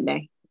out that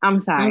day. I'm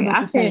I was sorry. about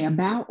I to say said,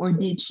 about, or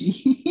did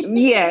she?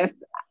 yes.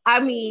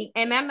 I mean,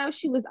 and I know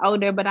she was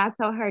older, but I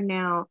told her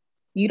now,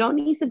 you don't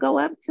need to go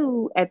up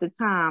to at the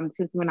time,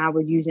 since when I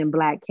was using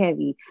black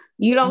heavy,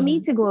 you don't Mm-hmm.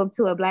 need to go up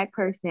to a black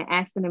person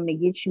asking them to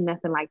get you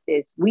nothing like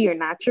this. We are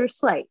not your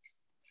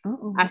slaves.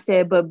 I Uh-oh.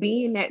 said, but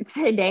being that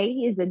today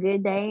is a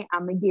good day,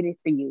 I'm gonna get it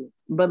for you.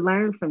 But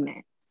learn from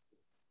that.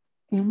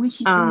 And what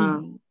she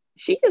said?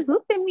 She just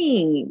looked at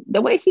me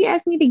the way she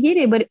asked me to get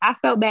it, but I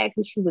felt bad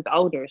because she was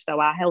older, so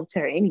I helped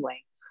her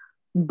anyway.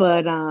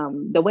 But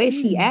the way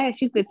she Mm,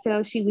 asked, you could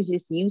tell she was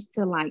just used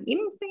to, like, you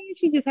know what I'm saying?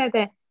 She just had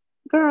that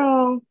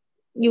girl,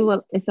 you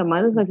will it's a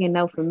motherfucking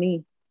no for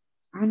me.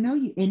 I know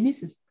you, and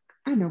this is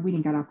I know we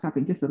didn't got off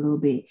topic just a little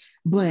bit,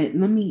 but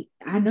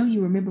I know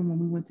you remember when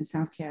we went to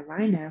South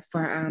Carolina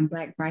for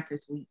Black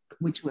Bikers Week,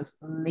 which was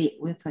lit.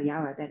 We'll tell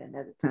y'all about that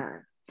another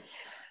time.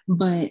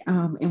 But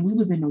and we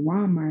was in the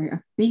Walmart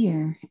up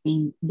there,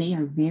 and they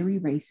are very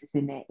racist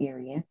in that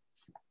area.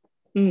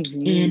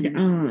 Mm-hmm.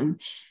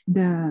 And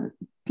the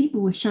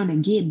people was trying to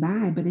get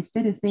by, but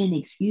instead of saying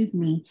excuse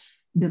me,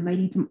 the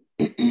lady to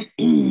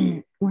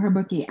with her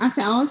bucket, I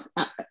said, "Oh,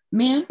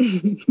 ma'am,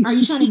 are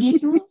you trying to get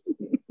through?"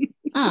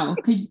 Oh,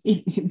 because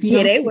if you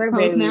Yeah, don't they speak were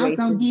closed very mouth,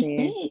 don't racist get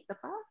there. fed. The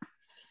fuck?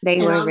 They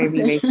And were all of a very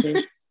sudden,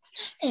 racist.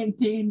 and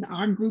then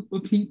our group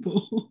of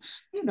people,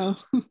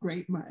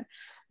 great mind,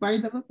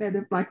 birds of a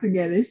feather flock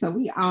together. So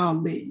we all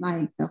lit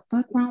like, the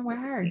fuck wrong with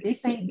her? This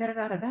ain't da da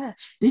da da da.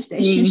 This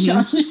that shit Mm-hmm.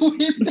 shot you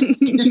in South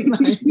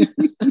Carolina.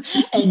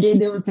 And then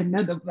there was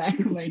another black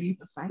lady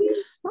was like,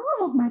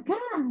 oh my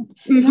God,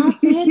 y'all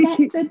said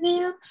that to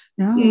them?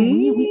 No,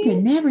 we could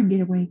never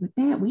get away with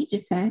that. We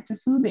just had to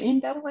sue the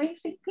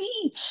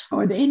NAACP,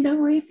 or the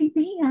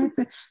NAACP had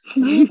to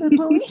sue the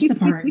police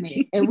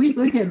department. And we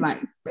looking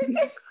like,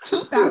 it's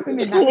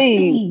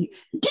Please, 2019.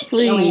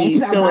 Get your ass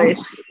please, out my way.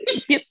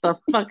 get the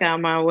fuck out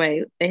of my way.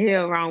 What the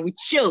hell wrong with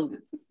you?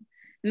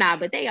 Nah,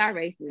 but they are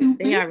racist.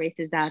 They Stupid. are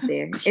racist out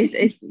there.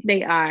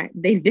 They are.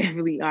 They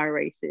definitely are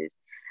racist.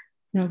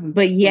 That was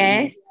But funny.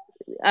 yes,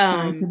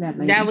 Sorry to that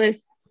that lady. was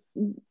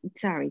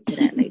sorry to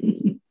that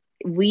lady.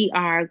 We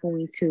are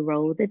going to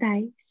roll the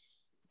dice.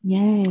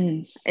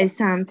 Yes. It's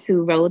time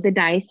to roll the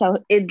dice. So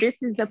if this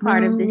is the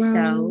part of Roll, the roll,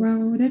 show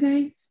roll the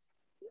dice.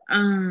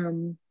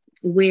 um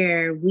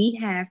where we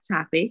have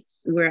topics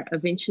where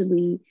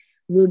eventually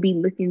we'll be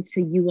looking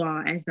to you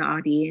all as the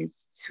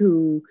audience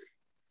to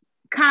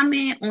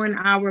comment on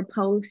our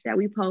posts that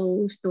we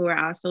post or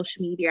our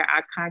social media,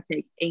 our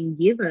context, and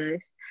give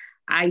us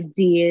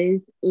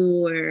ideas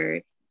or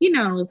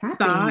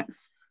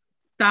Topics.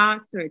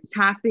 thoughts or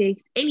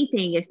topics,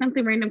 anything. If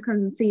something random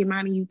comes into your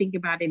mind and you think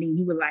about it and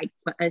you would like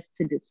for us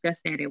to discuss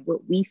that and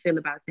what we feel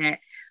about that,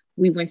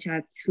 we want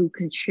y'all to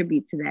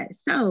contribute to that.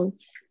 So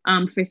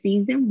for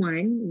season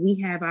 1,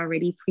 we have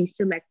already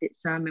pre-selected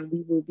some and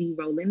we will be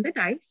rolling the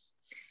dice.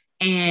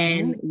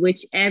 And Right.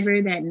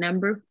 whichever that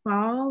number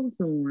falls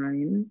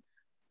on,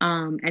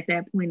 at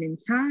that point in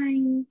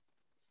time,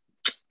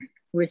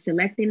 we're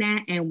selecting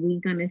that and we're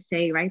gonna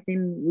say right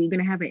then we're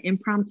gonna have an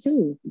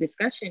impromptu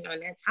discussion on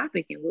that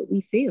topic and what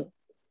we feel.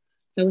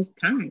 So it's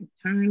time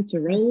to Let's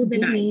roll the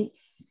get dice. it.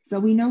 So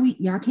we know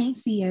y'all can't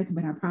see us,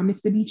 but I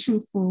promise to be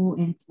truthful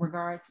in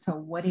regards to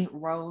what it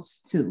rolls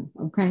to.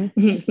 Okay.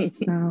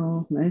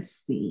 So let's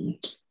see.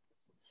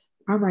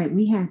 All right,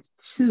 we have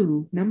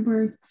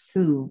number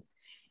 2.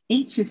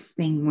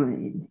 Interesting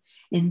one.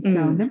 And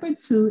so Mm. number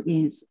 2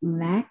 is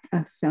lack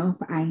of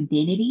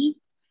self-identity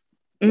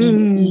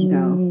and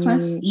ego,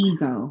 plus Mm.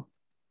 ego.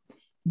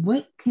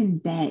 What can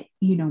that,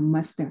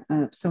 muster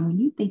up? So when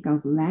you think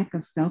of lack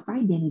of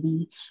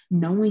self-identity,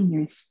 knowing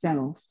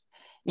yourself,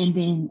 and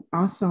then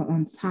also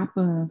on top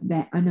of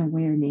that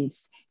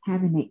unawareness,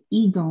 having an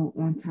ego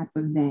on top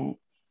of that,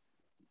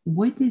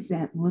 what does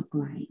that look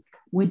like?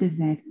 What does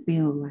that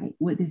feel like?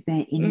 What does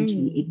that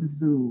energy Mm.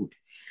 exude?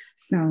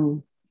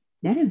 So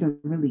that is a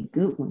really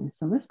good one.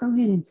 So let's go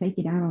ahead and take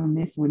it out on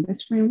this one.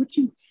 Best friend, what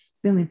you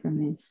feeling from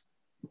this?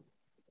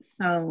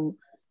 So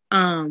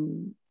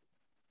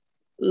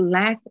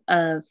lack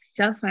of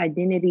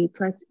self-identity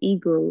plus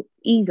ego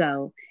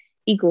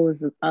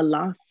equals a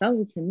lost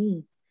soul to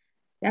me.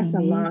 That's a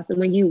Amen. loss. And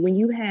when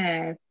you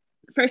have,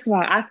 first of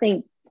all, I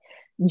think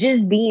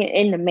just being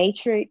in the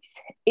matrix,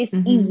 it's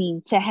Mm-hmm.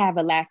 easy to have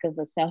a lack of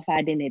a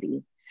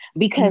self-identity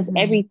because Mm-hmm.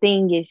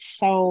 everything is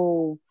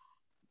so,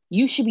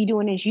 you should be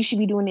doing this, you should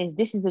be doing this,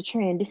 this is a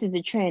trend, this is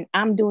a trend,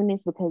 I'm doing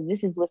this because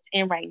this is what's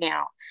in right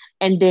now.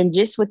 And then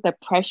just with the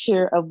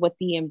pressure of what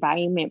the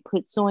environment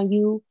puts on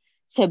you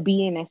to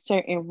be in a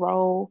certain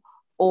role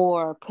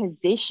or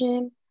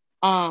position,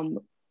 um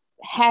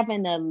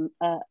having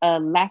a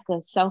lack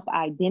of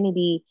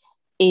self-identity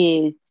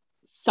is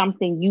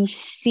something you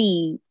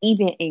see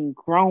even in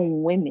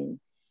grown women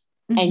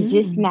and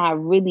just Mm-hmm.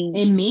 not really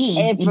And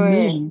ever.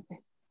 men,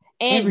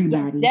 And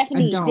yes, everybody,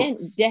 definitely,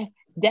 adults.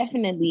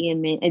 definitely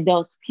in men,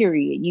 adults,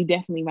 period. You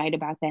definitely right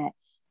about that.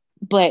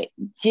 But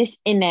just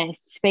in that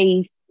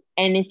space,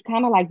 and it's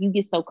kind of like you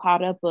get so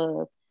caught up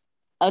of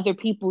other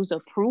people's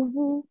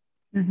approval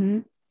Mm-hmm.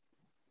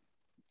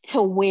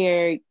 to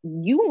where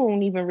you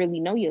don't even really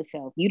know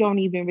yourself. You don't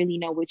even really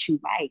know what you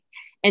like.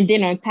 And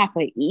then on top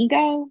of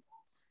ego,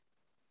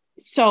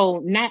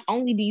 so not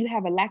only do you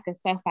have a lack of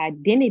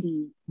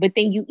self-identity, but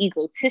then you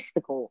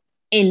egotistical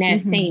in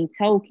that Mm-hmm. same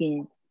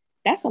token.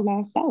 That's a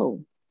lost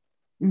soul.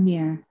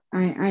 Yeah,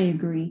 I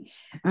agree.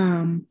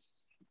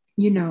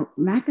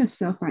 Lack of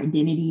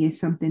self-identity is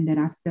something that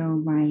I feel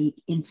like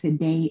in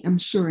today, I'm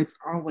sure it's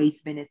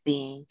always been a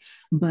thing,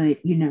 but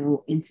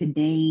in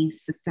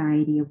today's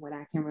society of what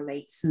I can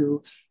relate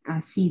to,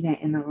 I see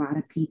that in a lot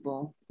of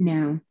people.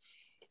 Now,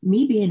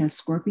 me being a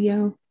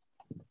Scorpio,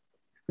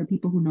 for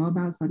people who know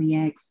about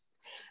zodiacs,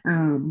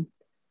 um,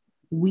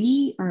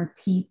 we are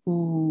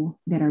people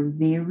that are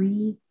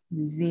very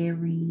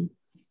very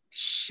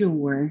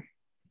sure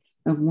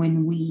of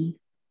when we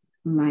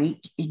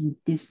like and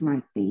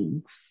dislike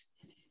things.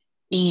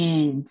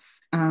 And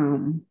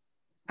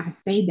I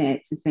say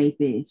that to say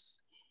this.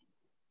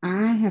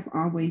 I have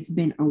always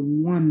been a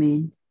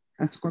woman,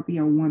 a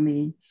Scorpio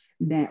woman,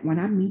 that when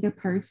I meet a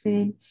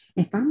person,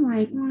 if I'm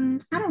like,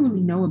 I don't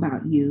really know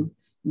about you,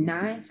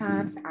 9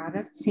 times out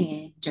of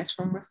 10, just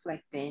from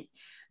reflecting,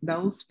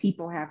 those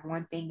people have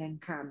one thing in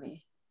common,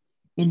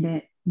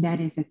 and that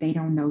is that they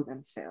don't know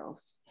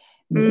themselves.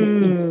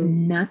 It's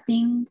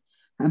nothing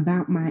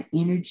about my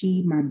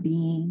energy, my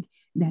being,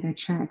 that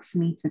attracts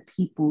me to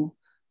people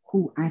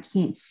who I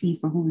can't see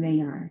for who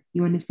they are.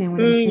 You understand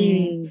what I'm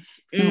saying?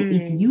 So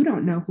if you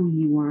don't know who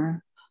you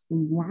are,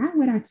 why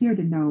would I care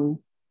to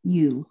know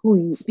you,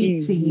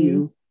 speak to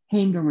you,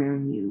 hang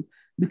around you?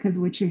 Because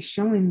what you're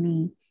showing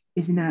me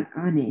is not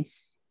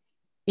honest.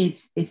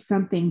 It's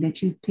something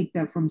that you've picked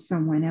up from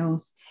someone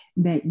else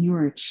that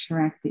you're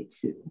attracted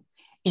to.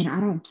 And I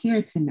don't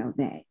care to know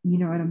that. You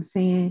know what I'm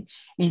saying?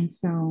 And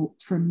so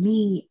for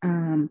me,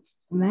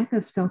 lack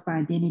of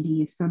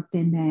self-identity is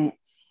something that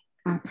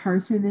I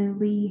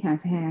personally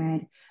have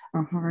had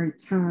a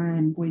hard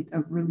time with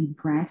of really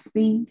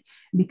grasping,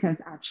 because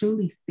I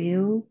truly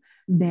feel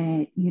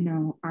that,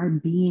 our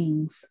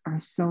beings are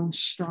so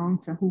strong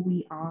to who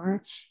we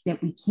are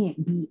that we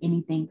can't be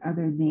anything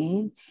other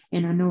than.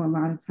 And I know a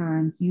lot of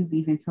times you've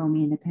even told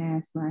me in the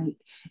past, like,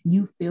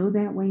 you feel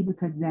that way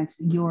because that's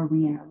your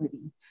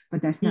reality,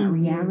 but that's not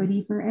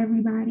reality for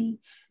everybody.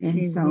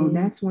 And so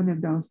that's one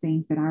of those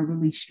things that I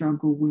really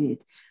struggle with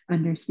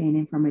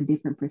understanding from a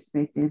different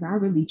perspective. I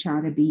really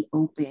try to be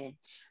open,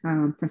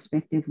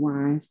 perspective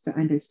wise, to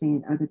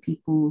understand other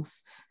people's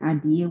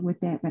idea with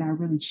that, but I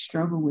really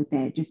struggle with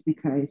that just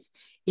because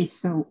it's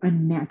so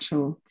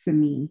unnatural to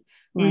me.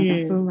 Like,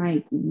 I feel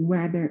like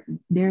whether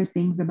there are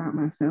things about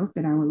myself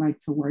that I would like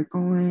to work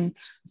on,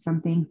 some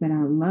things that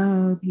I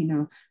love,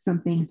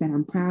 some things that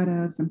I'm proud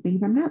of, some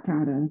things I'm not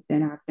proud of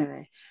that I've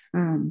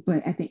done.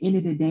 But at the end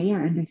of the day,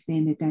 I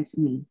understand that that's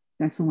me.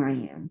 That's who I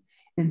am.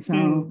 And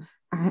so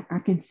I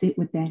can sit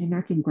with that and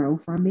I can grow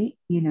from it,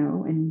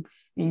 and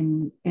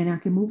I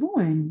can move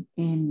on.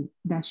 And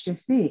that's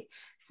just it.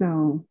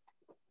 So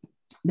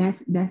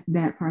that's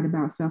that part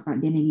about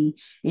self-identity.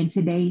 In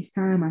today's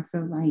time, I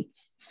feel like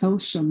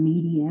social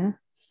media,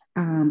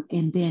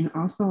 and then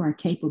also our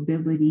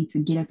capability to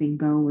get up and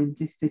go and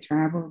just to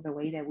travel the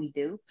way that we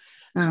do,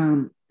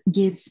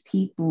 gives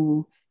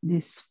people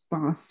this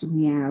false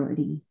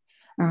reality,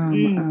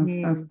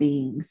 of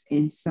things.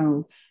 And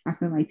so I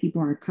feel like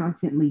people are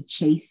constantly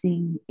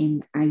chasing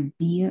an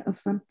idea of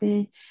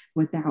something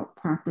without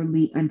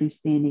properly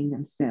understanding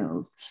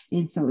themselves.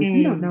 And so if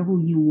you don't know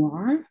who you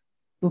are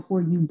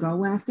before you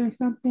go after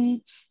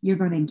something, you're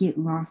going to get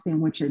lost in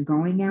what you're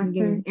going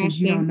after because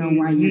you don't know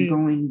why you're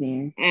going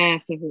there.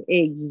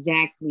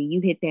 Exactly.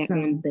 You hit that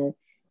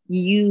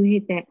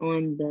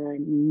on the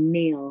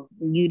nail.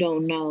 You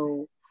don't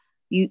know.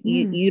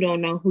 You don't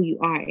know who you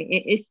are.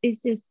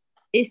 It's just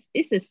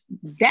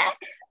that,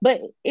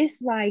 but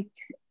it's like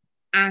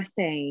I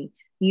say,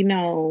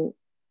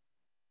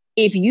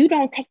 if you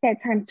don't take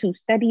that time to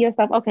study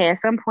yourself, okay, at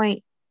some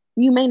point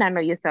you may not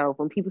know yourself.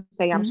 When people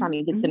say I'm trying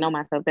to get to know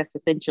myself, that's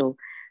essential.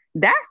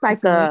 That's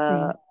like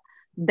that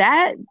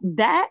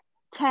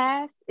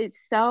task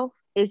itself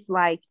is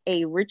like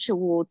a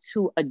ritual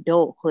to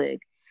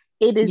adulthood.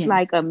 It is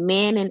like a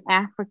man in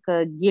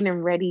Africa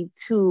getting ready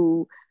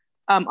to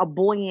a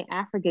boy in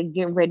Africa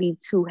getting ready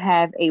to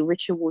have a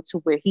ritual to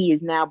where he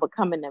is now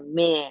becoming a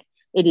man.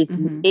 It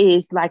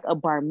is like a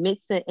bar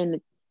mitzvah in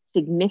its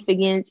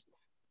significance.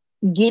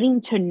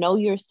 Getting to know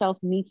yourself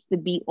needs to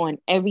be on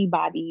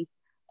everybody's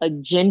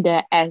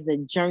agenda as a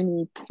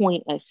journey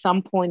point at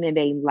some point in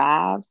their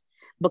lives,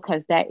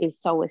 because that is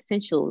so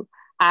essential.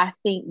 I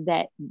think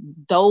that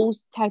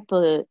those type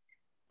of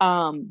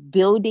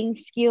building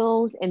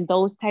skills and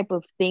those type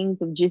of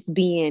things of just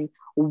being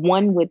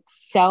one with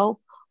self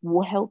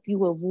will help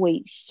you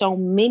avoid so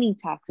many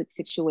toxic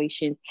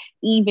situations,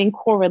 even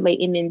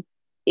correlating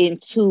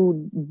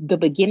into the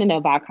beginning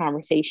of our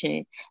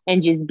conversation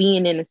and just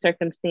being in a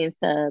circumstance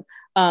of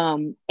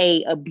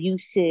a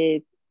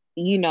abusive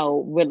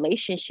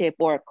relationship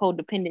or a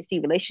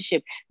codependency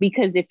relationship.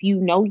 Because if you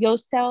know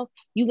yourself,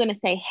 you're going to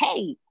say,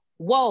 hey,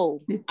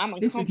 whoa, I'm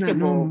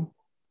uncomfortable.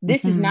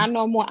 This is not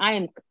normal. I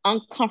am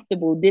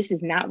uncomfortable. This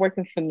is not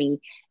working for me.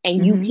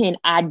 And you can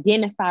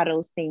identify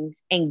those things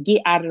and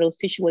get out of those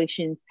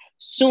situations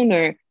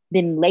sooner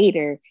than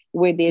later,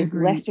 where there's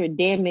lesser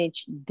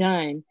damage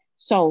done.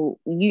 So,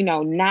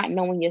 not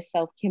knowing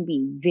yourself can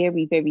be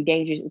very, very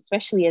dangerous,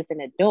 especially as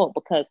an adult,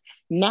 because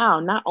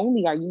now not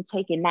only are you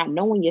taking not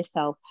knowing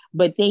yourself,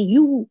 but then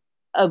you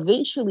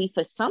eventually,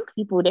 for some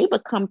people, they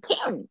become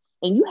parents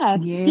and you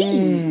have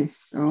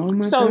seeds. Oh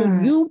my so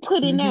God. You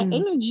put in that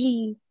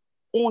energy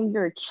on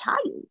your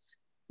child.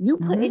 You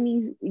put in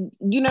these,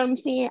 you know what I'm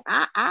saying?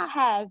 I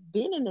have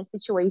been in a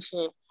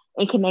situation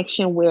in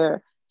connection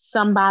where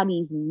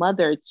somebody's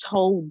mother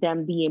told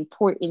them the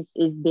importance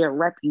is their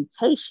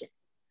reputation.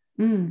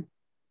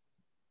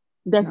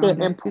 that The the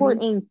audacity.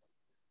 importance,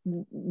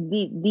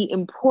 the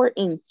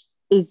importance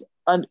is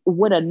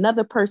what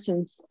another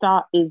person's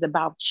thought is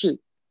about you.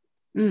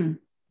 Mm,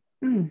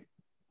 mm,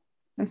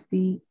 that's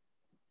deep.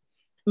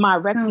 My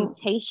So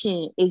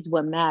reputation is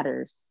what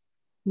matters.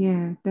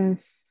 yeah,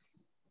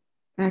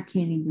 I can't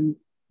even.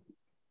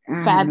 I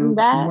have Fathom no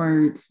that.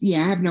 words.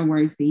 Yeah, I have no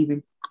words to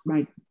even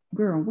like,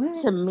 girl, what?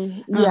 To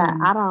me, yeah,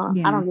 I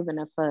Yeah. don't give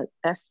enough fuck.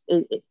 That's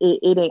it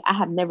ain't, I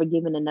have never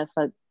given enough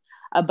fuck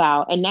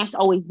about, and that's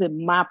always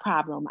been my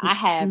problem. I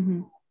have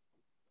Mm-hmm.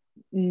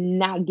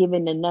 not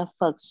given enough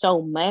fuck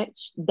so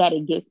much that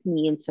it gets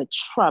me into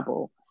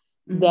trouble,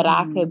 that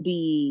I Mm-hmm. could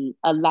be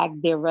a lack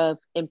thereof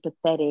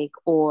empathetic,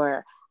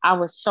 or I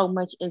was so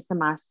much into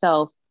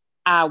myself,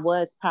 I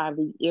was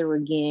probably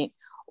arrogant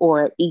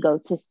or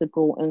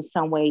egotistical in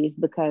some ways,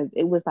 because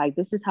it was like,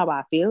 this is how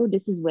I feel,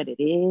 this is what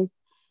it is,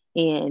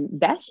 and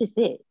that's just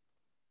it.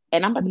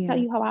 And I'm about to tell Yeah.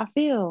 you how I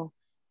feel.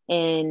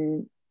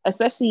 And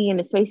especially in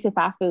the space, if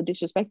I feel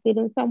disrespected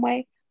in some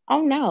way,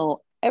 oh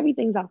no,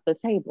 everything's off the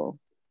table.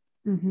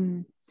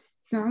 Mm-hmm.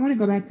 So I want to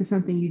go back to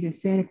something you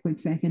just said a quick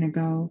second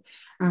ago.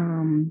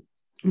 Um,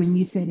 when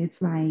you said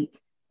it's like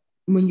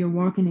when you're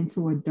walking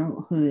into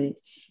adulthood,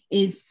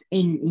 it's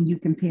and you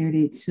compared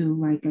it to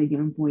like a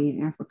young boy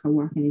in Africa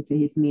walking into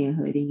his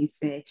manhood, and you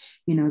said,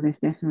 that's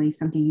definitely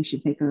something you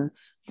should take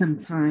some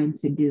time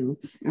to do.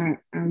 I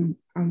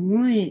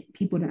want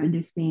people to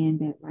understand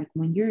that like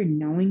when you're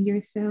knowing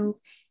yourself,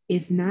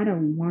 it's not a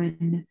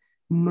 1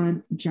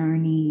 month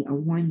journey, a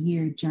 1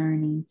 year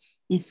journey.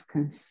 It's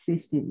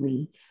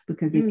consistently,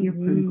 because if you're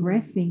Mm-hmm.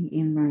 progressing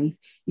in life,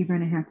 you're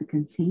going to have to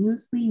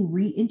continuously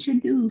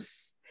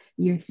reintroduce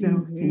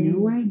yourself to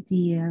new Mm-hmm.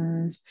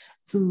 ideas,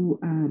 to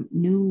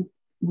new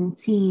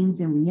routines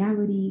and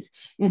realities,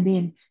 and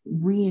then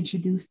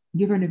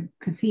you're going to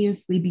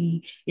continuously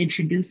be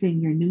introducing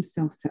your new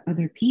self to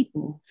other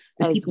people,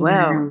 the As people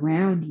that are well.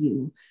 around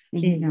you.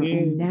 And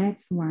Mm-hmm.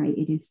 that's why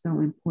it is so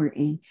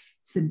important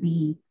to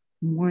be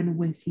one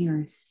with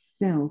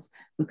yourself,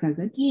 because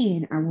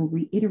again, I will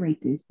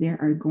reiterate this, there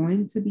are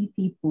going to be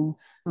people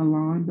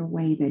along the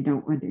way that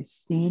don't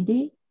understand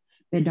it,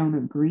 that don't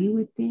agree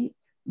with it,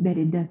 that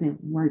it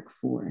doesn't work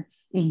for.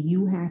 And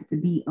you have to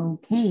be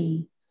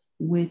okay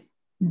with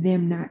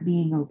them not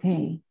being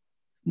okay.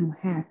 You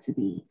have to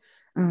be,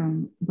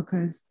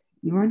 because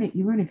you're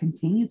gonna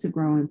continue to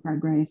grow and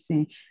progress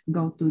and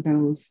go through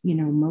those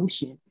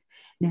motions.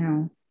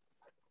 Now,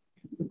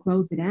 to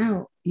close it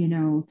out,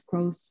 to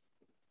close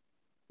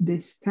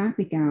this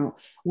topic out,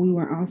 we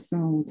were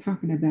also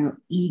talking about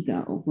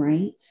ego,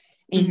 right?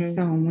 And Mm-hmm.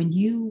 so when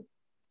you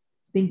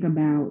think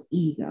about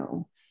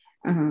ego,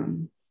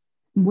 um,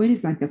 what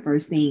is like the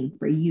first thing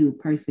for you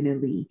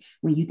personally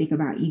when you think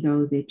about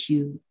ego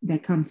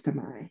that comes to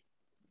mind?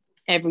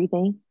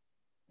 Everything.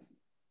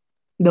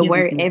 The Give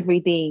us word one.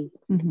 everything.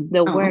 Mm-hmm.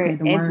 The Oh, word okay.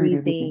 The word, everything.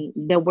 everything.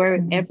 The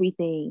word Mm-hmm.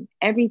 everything.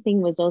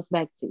 Everything results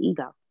back to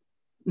ego.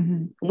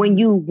 Mm-hmm. When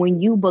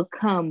you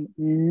become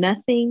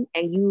nothing,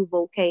 and you've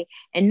okay,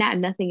 and not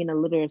nothing in a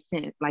literal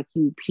sense like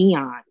you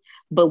peon,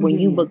 but when Yeah,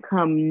 you yeah.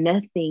 become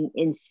nothing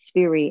in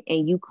spirit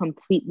and you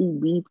completely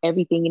leave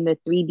everything in the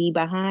 3D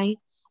behind,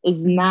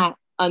 is Mm-hmm. not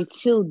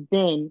until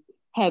then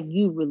have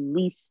you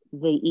released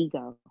the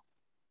ego.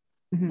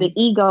 The Mm-hmm.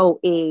 ego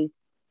is,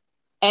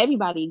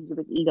 everybody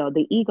exhibits ego.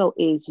 The ego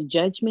is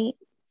judgment.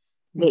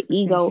 The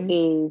ego Expectations.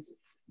 is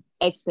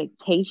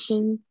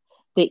expectations.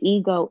 The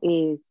ego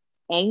is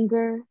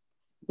anger.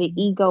 The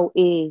Mm-hmm. ego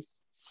is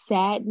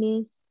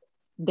sadness.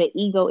 The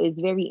ego is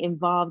very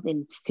involved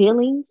in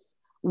feelings,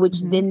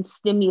 which Mm-hmm. then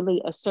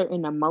stimulate a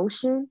certain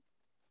emotion,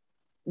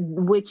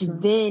 which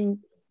Mm-hmm. then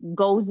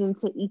goes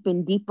into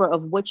even deeper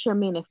of what you're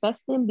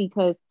manifesting,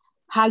 because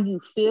how you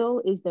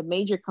feel is the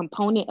major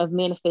component of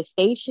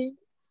manifestation.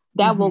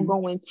 That will Mm-hmm.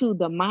 go into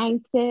the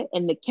mindset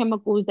and the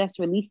chemicals that's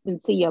released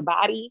into your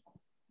body.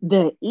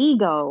 The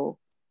ego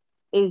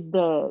is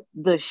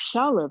the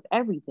shell of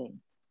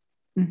everything.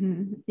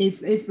 Mm-hmm.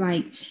 It's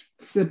like,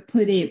 to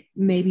put it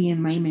maybe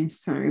in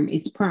layman's term,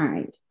 it's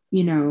pride.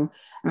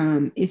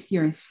 It's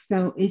your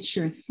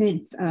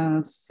sense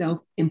of self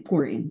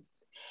importance,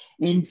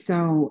 and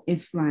so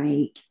it's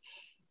like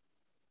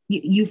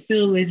you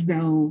feel as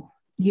though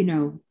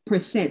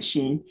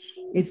perception.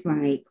 It's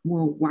like,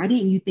 well, why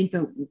didn't you think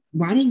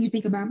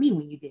about me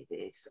when you did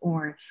this,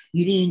 or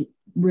you didn't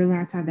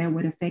realize how that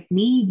would affect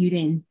me, you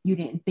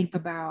didn't think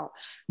about,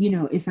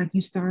 it's like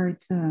you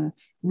start to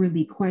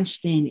really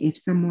question if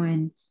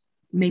someone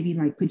maybe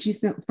like put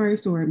yourself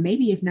first, or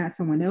maybe if not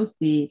someone else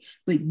did,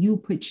 but you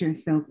put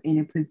yourself in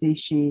a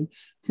position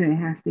to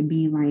have to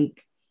be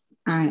like,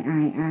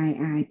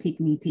 pick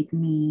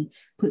me,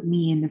 put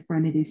me in the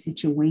front of this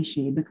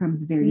situation. It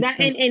becomes very Not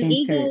and self-centered.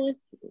 ego is,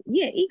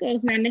 yeah, ego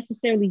is not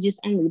necessarily just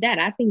only that.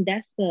 I think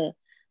that's the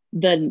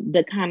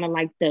kind of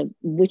like the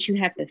what you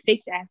have to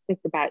fix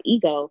aspect about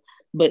ego.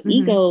 But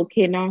Mm-hmm. ego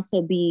can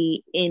also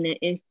be in an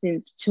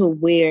instance to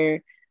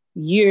where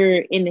you're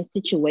in a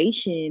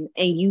situation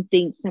and you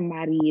think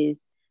somebody is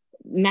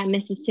not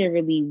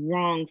necessarily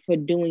wrong for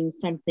doing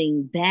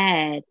something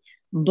bad,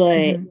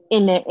 but Mm-hmm.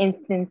 in the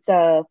instance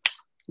of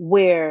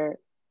where,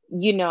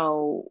 you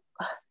know,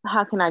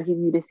 how can I give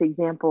you this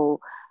example?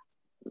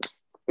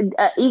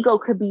 Ego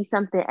could be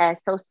something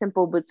as so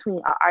simple between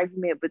an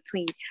argument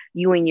between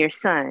you and your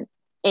son,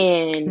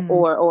 and Mm.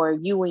 or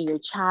you and your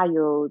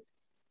child,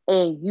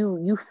 and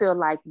you feel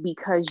like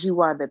because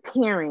you are the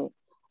parent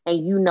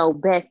and you know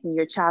best, and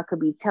your child could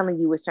be telling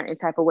you a certain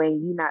type of way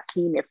and you not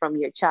seeing it from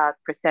your child's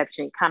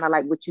perception, kind of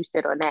like what you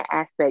said on that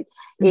aspect.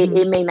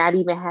 It may not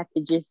even have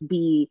to just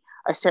be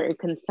a certain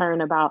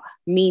concern about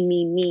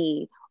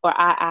me, or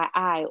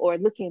I, or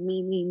look at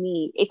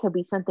me. It could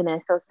be something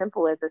that's so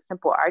simple as a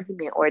simple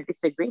argument or a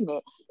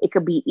disagreement. It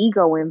could be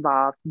ego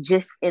involved,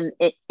 just in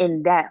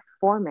that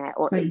format,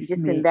 or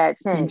just in Placement. that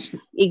sense.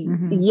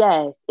 Mm-hmm.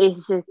 Yes,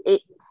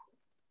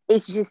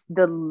 it's just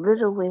the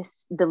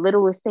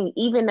littlest thing,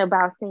 even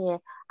about saying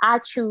I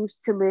choose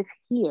to live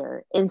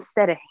here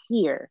instead of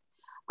here,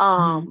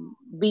 Mm-hmm.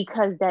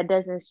 because that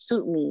doesn't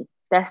suit me.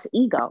 That's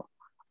ego.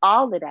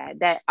 All of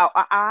that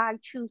I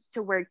choose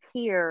to work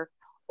here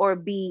or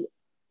be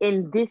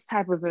in this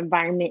type of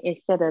environment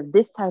instead of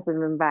this type of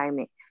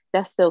environment.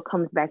 That still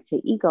comes back to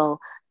ego,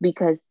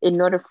 because in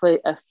order for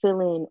a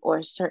feeling or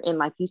a certain,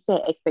 like you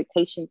said,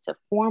 expectation to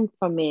form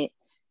from it,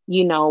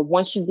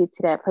 once you get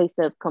to that place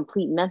of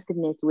complete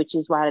nothingness, which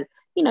is why,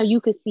 you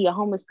could see a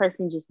homeless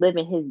person just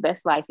living his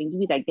best life and you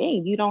be like,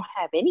 dang, you don't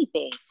have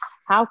anything.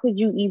 How could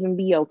you even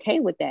be okay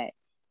with that?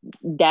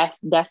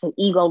 That's an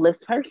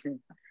egoless person.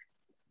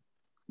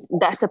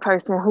 That's a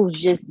person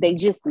they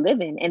just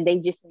living and they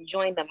just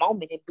enjoying the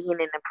moment and being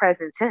in the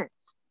present tense.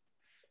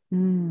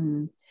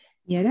 Mm.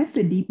 Yeah, that's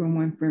a deeper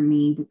one for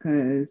me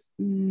because,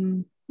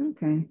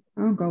 okay,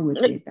 I'll go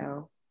with it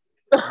though.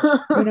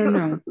 I don't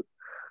know.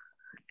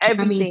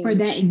 I mean, for Everything.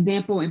 that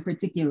example in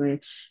particular,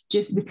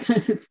 just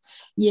because,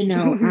 you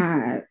know,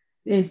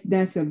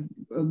 that's a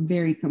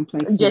very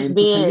complex Just one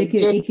because it being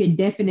could just it could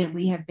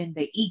definitely have been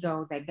the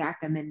ego that got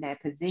them in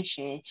that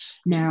position.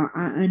 Now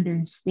I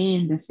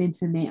understand the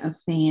sentiment of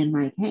saying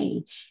like,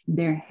 hey,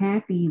 they're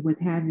happy with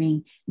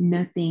having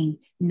nothing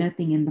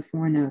in the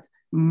form of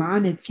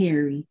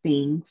monetary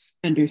things.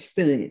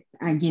 Understood.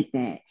 I get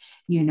that,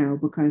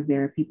 because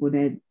there are people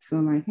that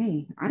feel like,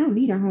 hey, I don't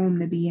need a home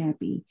to be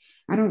happy.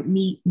 I don't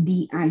need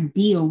the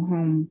ideal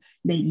home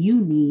that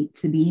you need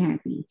to be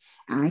happy.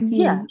 I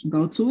yeah, can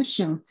go to a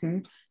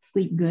shelter,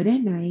 sleep good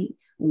at night,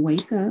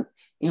 wake up,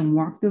 and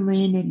walk the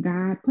land that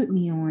God put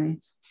me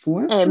on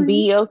for a and free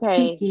be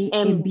okay. ticket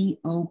and And be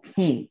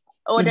okay.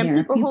 or And them there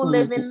are people who people,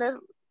 live in the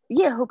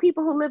yeah, who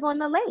people who live on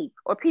the lake,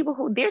 or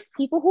there's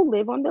people who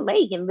live on the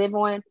lake and live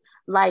on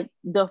like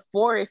the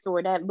forest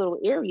or that little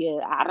area.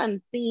 I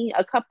done seen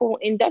a couple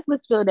in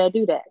Douglasville that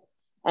do that.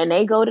 And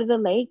they go to the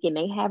lake and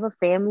they have a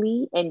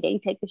family and they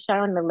take a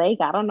shower in the lake.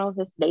 I don't know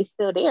if they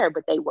still there,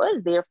 but they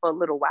was there for a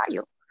little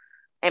while.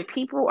 And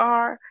people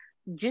are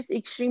just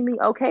extremely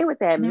okay with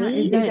that. now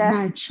is Me is that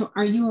that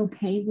are you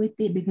okay with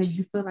it because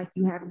you feel like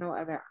you have no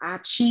other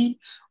option,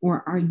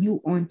 or are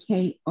you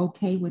okay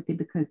with it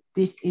because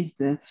this is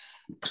the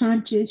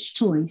conscious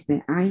choice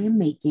that I am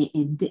making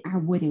and I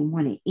wouldn't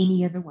want it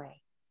any other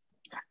way?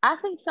 I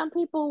think some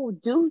people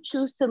do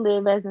choose to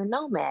live as a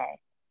nomad.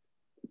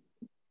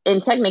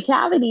 In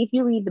technicality, if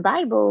you read the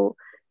Bible,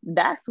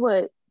 that's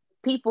what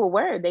people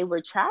were. They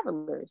were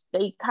travelers. They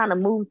kind of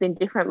moved in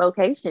different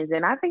locations.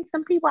 And I think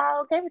some people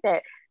are okay with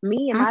that.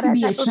 Me, am I I could that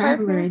be a type of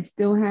traveler person? and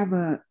still have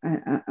a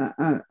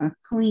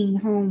clean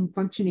home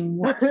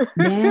functioning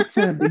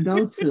bathtub to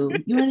go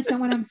to. You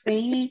understand what I'm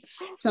saying?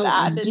 So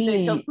I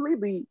understand again,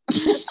 completely.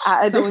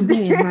 I so understand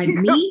again, like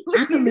me,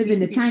 I could live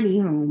in a completely. tiny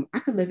home. I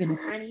could live in a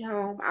tiny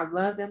home. I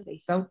love them.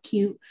 They so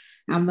cute.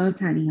 I love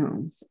tiny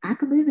homes. I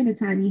could live in a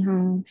tiny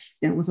home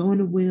that was on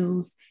the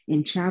wheels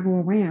and travel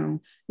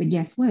around. But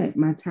guess what?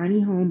 My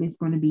tiny home is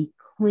going to be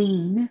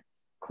clean.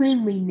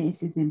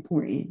 Cleanliness is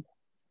important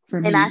for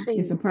And I me.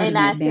 It's think a part and of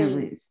I that think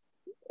balance.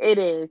 it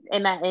is.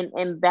 And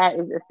that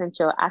is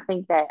essential. I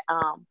think that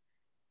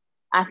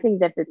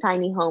the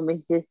tiny home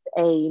is just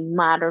a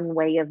modern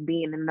way of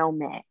being a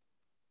nomad.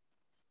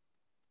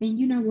 And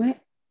you know what?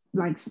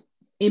 Like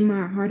in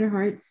my heart of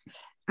hearts,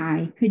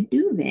 I could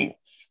do that.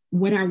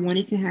 Would I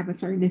wanted to have a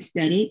certain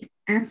aesthetic?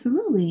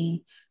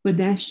 Absolutely. But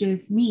that's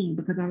just me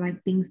because I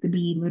like things to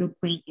be little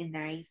quaint and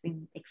nice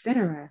and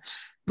etc.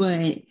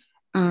 But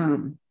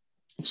um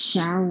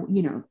shower,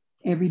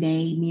 every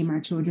day me and my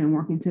children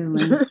walk into the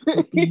lake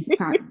with these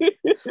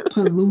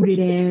polluted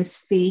ass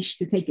fish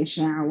to take a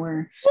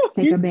shower,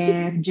 take a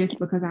bath just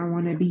because I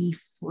want to be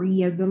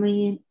free of the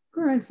land.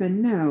 Girl, I said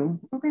no.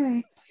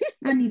 Okay.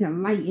 I need a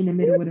light in the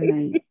middle of the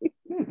night.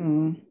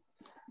 Mm-mm.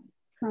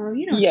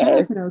 So, shout out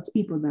Yes. to those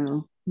people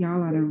though.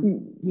 Y'all are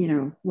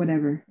the,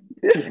 whatever.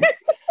 Cool.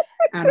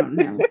 I don't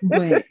know.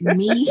 But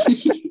me,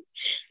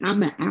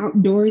 I'm an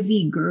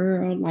outdoorsy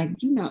girl. Like,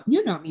 you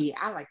know me.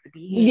 I like to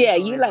be Yeah, hands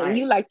you on. like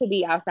you Like, like to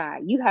be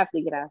outside. You have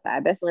to get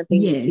outside. That's one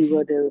thing that you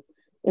will yes. do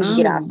is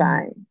get Oh,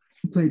 outside.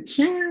 but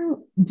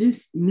child,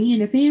 just me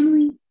and the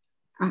family.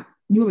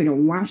 You want me to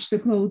wash the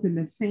clothes in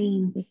the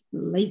same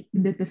lake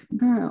that the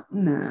girl?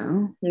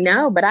 No,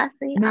 No, but I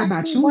seen not I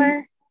by seen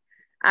where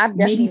choice. I've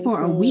maybe definitely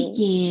for a seen.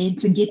 weekend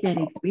to get that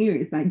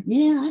experience. Like,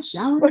 yeah, I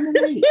showered in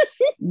the lake.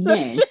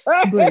 Yes,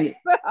 but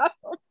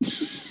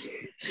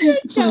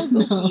Shut but your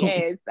goofy no.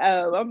 ass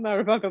up. I'm not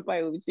about to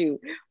fight with you.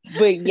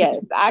 But yes,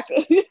 I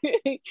can.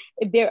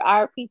 There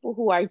are people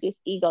who are just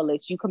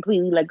egoless. You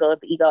completely let go of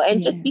the ego.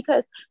 And just Yeah,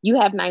 because you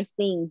have nice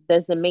things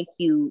doesn't make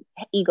you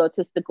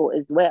egotistical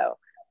as well.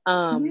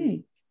 Um,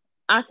 correct.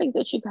 I think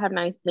that you can have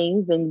nice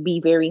things and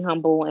be very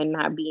humble and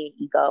not be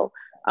an ego.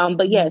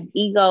 But yes, Yes,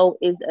 ego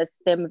is a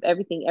stem of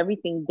everything.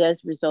 Everything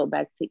does result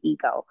back to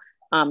ego.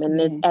 And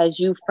yes, as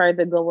you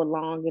further go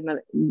along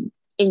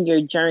in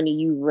your journey,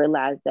 you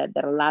realize that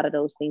a lot of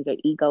those things are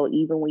ego.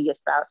 Even when your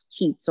spouse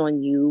cheats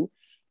on you,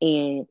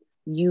 and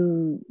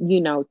you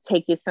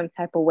take it some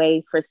type of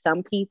way. For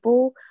some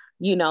people,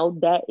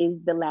 that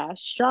is the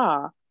last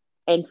straw,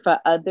 and for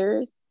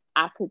others,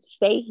 I could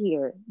stay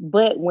here.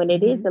 But when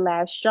it is mm-hmm, the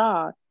last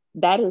straw,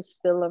 that is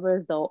still a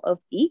result of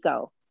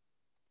ego.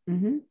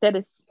 mm-hmm, That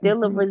is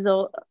still a agree.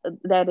 result.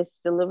 That is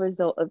still a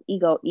result of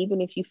ego,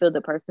 even if you feel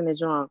the person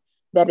is wrong.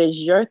 That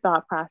is your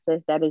thought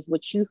process. That is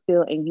what you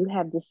feel, and you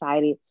have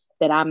decided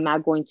that I'm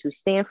not going to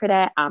stand for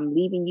that. I'm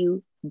leaving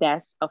you.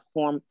 That's a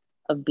form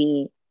of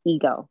being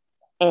ego.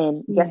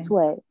 And guess Yeah.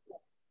 what?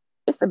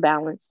 It's a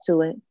balance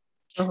to it.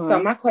 So Uh-huh.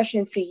 my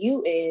question to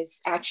you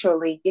is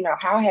actually,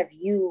 how have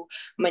you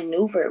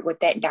maneuvered with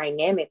that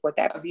dynamic with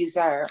that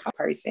abuser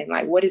person?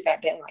 Like, what has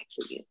that been like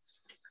for you?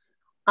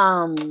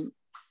 Um,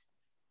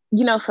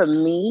 for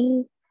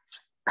me,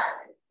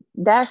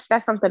 that's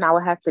something I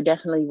would have to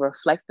definitely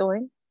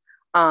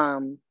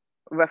um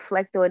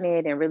reflect on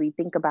it and really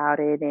think about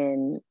it,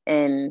 and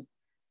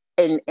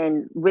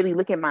really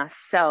look at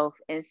myself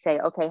and say,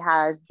 okay,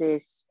 how has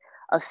this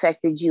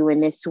affected you in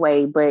this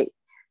way? But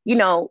you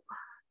know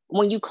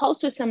when you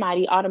close with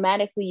somebody,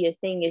 automatically your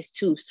thing is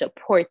to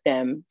support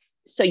them.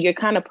 So you're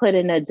kind of put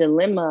in a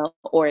dilemma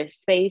or a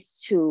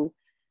space to,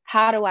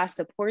 how do I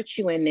support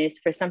you in this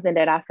for something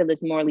that I feel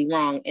is morally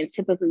wrong? And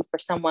typically for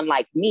someone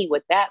like me,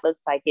 what that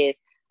looks like is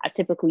I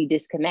typically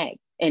disconnect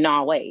in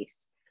all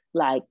ways.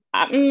 Like,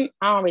 I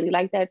don't really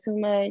like that too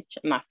much.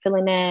 I'm not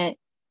feeling that.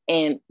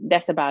 And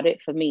that's about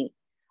it for me.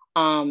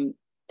 Um,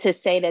 to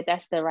say that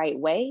that's the right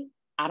way,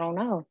 I don't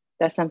know.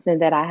 That's something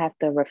that I have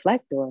to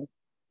reflect on.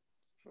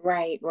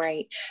 Right,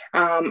 right.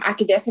 I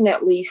could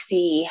definitely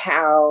see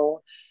how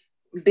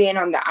being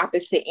on the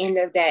opposite end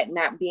of that,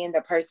 not being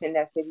the person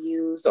that's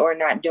abused or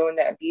not doing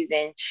the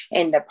abusing,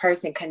 and the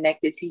person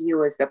connected to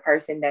you is the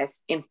person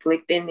that's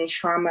inflicting this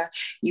trauma,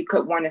 you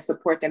could want to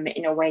support them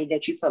in a way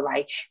that you feel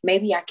like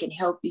maybe I can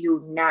help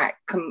you not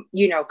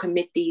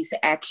commit these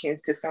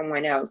actions to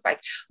someone else. Like,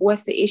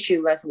 what's the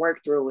issue? Let's work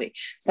through it.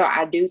 So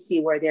I do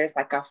see where there's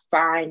like a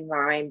fine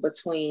line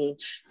between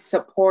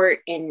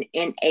support and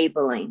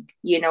enabling,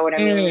 you know what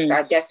I mean? So Mm.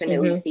 I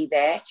definitely Hmm. see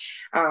that.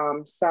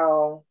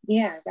 So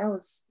yeah, that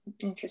was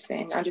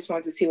interesting. I just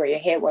wanted to see where your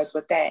head was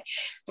with that.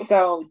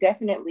 So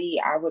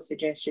definitely I would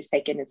suggest just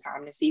taking the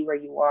time to see where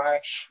you are.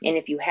 And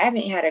if you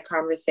haven't had a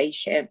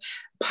conversation,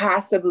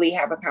 possibly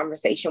have a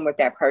conversation with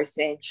that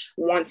person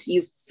once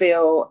you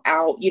feel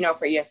out,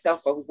 for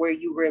yourself of where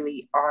you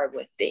really are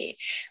with it.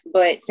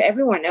 But to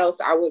everyone else,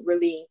 I would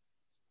really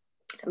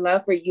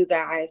love for you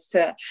guys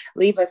to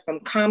leave us some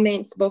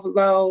comments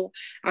below.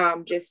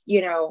 Just,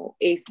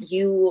 if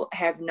you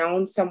have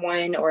known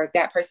someone or if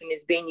that person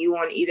has been you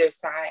on either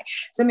side,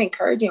 some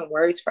encouraging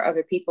words for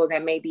other people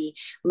that may be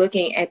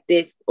looking at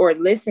this or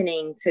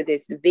listening to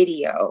this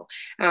video,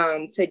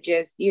 to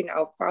just,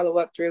 follow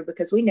up through,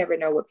 because we never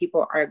know what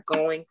people are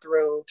going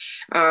through.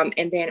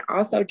 And then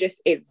also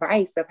just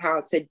advice of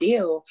how to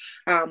deal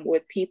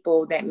with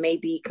people that may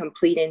be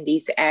completing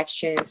these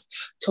actions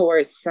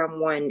towards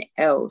someone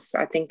else.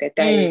 I think that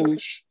is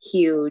Mm.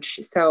 huge.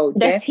 So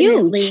That's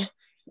definitely, huge.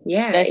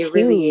 yeah, That's it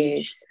really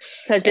huge. is.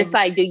 Because it's And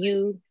like,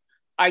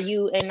 are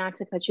you, and not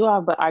to cut you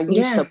off, but are you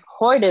yeah,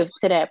 supportive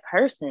to that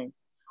person?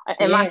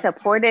 Am I yes.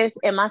 supportive?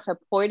 Am I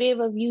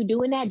supportive of you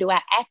doing that? Do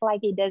I act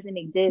like it doesn't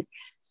exist?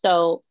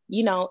 So,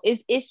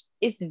 it's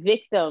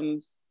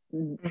victims.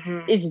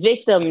 Mhm. It's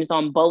victims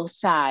on both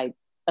sides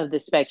of the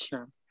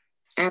spectrum.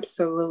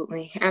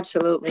 Absolutely.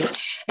 Absolutely.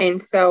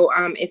 And so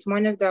it's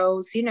one of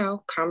those,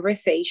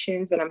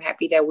 conversations, and I'm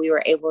happy that we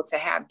were able to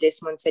have this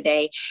one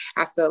today.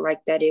 I feel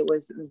like that it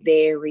was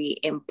very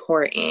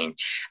important.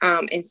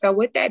 And so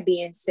with that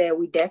being said,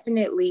 we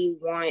definitely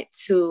want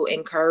to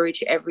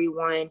encourage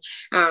everyone,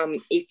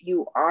 if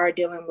you are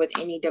dealing with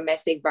any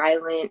domestic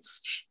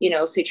violence,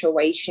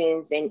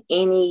 situations in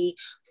any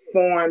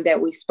form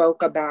that we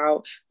spoke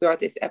about throughout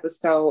this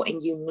episode,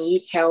 and you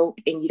need help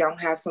and you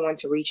don't have someone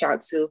to reach out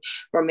to,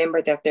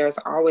 remember that there's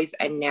always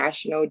a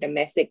national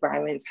domestic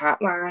violence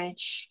hotline,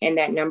 and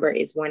that number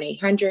is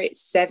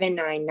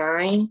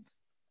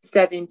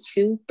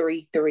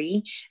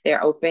 1-800-799-7233.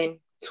 They're open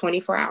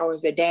 24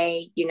 hours a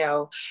day,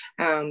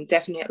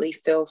 definitely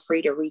feel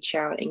free to reach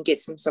out and get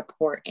some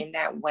support in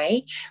that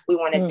way. We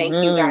want to thank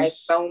you guys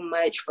so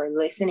much for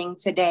listening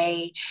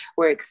today.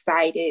 We're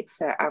excited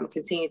to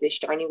continue this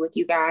journey with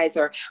you guys,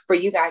 or for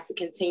you guys to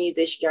continue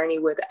this journey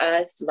with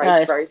us,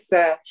 vice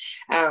versa.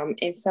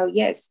 And so,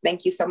 yes,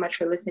 thank you so much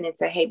for listening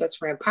to Hey Best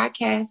Friend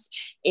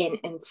Podcast. And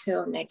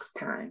until next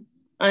time.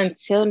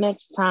 Until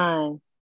next time.